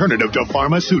your alternative to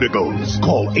pharmaceuticals.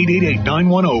 Call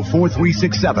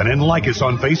 888-910-4367 and like us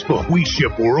on Facebook. We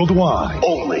ship worldwide.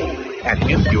 Only at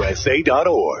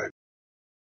HempUSA.org.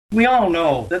 We all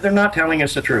know that they're not telling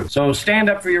us the truth. So stand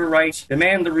up for your rights,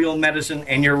 demand the real medicine,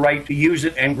 and your right to use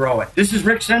it and grow it. This is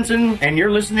Rick Sensen, and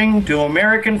you're listening to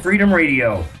American Freedom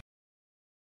Radio.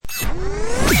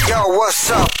 Yo, what's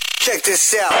up? Check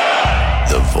this out.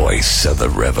 The voice of the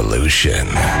revolution.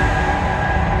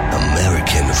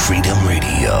 American Freedom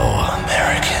Radio.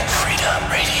 American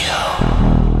Freedom Radio.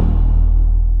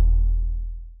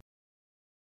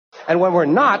 And when we're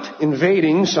not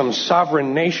invading some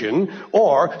sovereign nation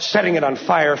or setting it on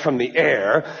fire from the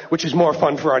air, which is more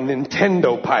fun for our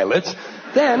Nintendo pilots,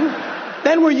 then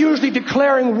we're usually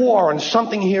declaring war on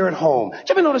something here at home. Did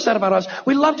you ever notice that about us?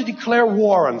 We love to declare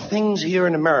war on things here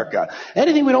in America.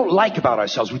 Anything we don't like about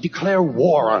ourselves, we declare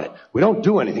war on it. We don't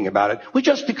do anything about it. We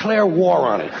just declare war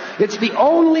on it. It's the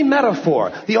only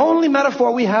metaphor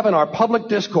we have in our public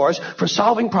discourse for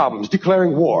solving problems,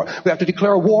 declaring war. We have to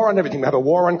declare war on everything. We have a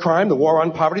war on crime, the war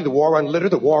on poverty, the war on litter,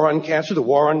 the war on cancer, the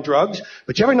war on drugs.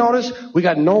 But you ever notice we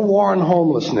got no war on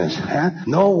homelessness? Huh?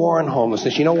 No war on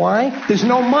homelessness. You know why? There's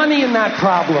no money in that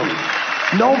problem.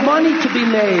 No money to be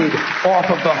made off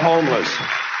of the homeless.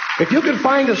 If you could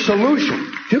find a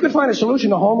solution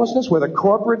to homelessness where the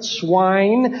corporate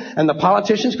swine and the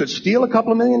politicians could steal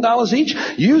 $2 million each,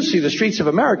 you'd see the streets of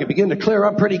America begin to clear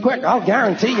up pretty quick. I'll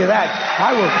guarantee you that.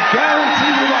 I will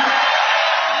guarantee you that.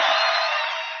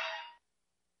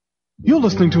 You're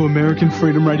listening to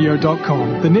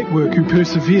AmericanFreedomRadio.com, the network who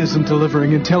perseveres in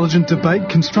delivering intelligent debate,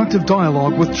 constructive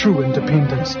dialogue with true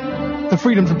independence. The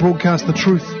freedom to broadcast the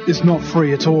truth is not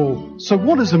free at all. So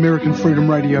what is American Freedom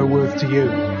Radio worth to you?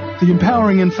 The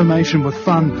empowering information with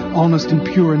fun, honest and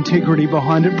pure integrity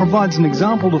behind it provides an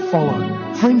example to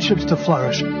follow. Friendships to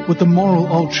flourish with the moral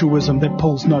altruism that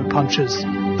pulls no punches.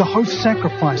 The hosts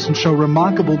sacrifice and show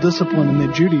remarkable discipline in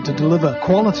their duty to deliver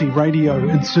quality radio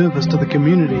in service to the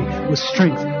community with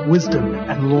strength, wisdom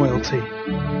and loyalty.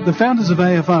 The founders of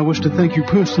AFR wish to thank you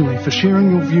personally for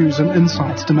sharing your views and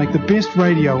insights to make the best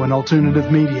radio and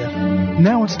alternative media.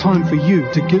 Now it's time for you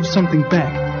to give something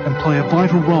back and play a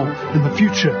vital role in the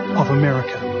future of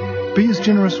America. Be as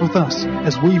generous with us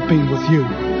as we've been with you.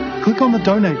 Click on the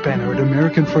donate banner at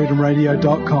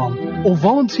AmericanFreedomRadio.com or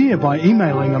volunteer by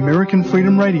emailing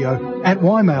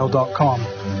AmericanFreedomRadio@ymail.com.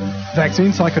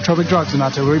 Vaccine, psychotropic drugs and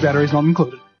artillery batteries not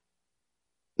included.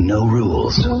 No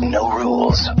rules. No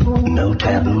rules. No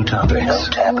taboo topics. No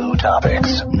taboo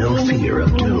topics. No fear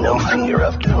of doom. No fear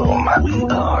of doom. We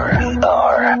are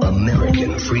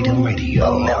American Freedom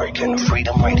Radio. American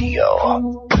Freedom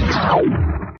Radio.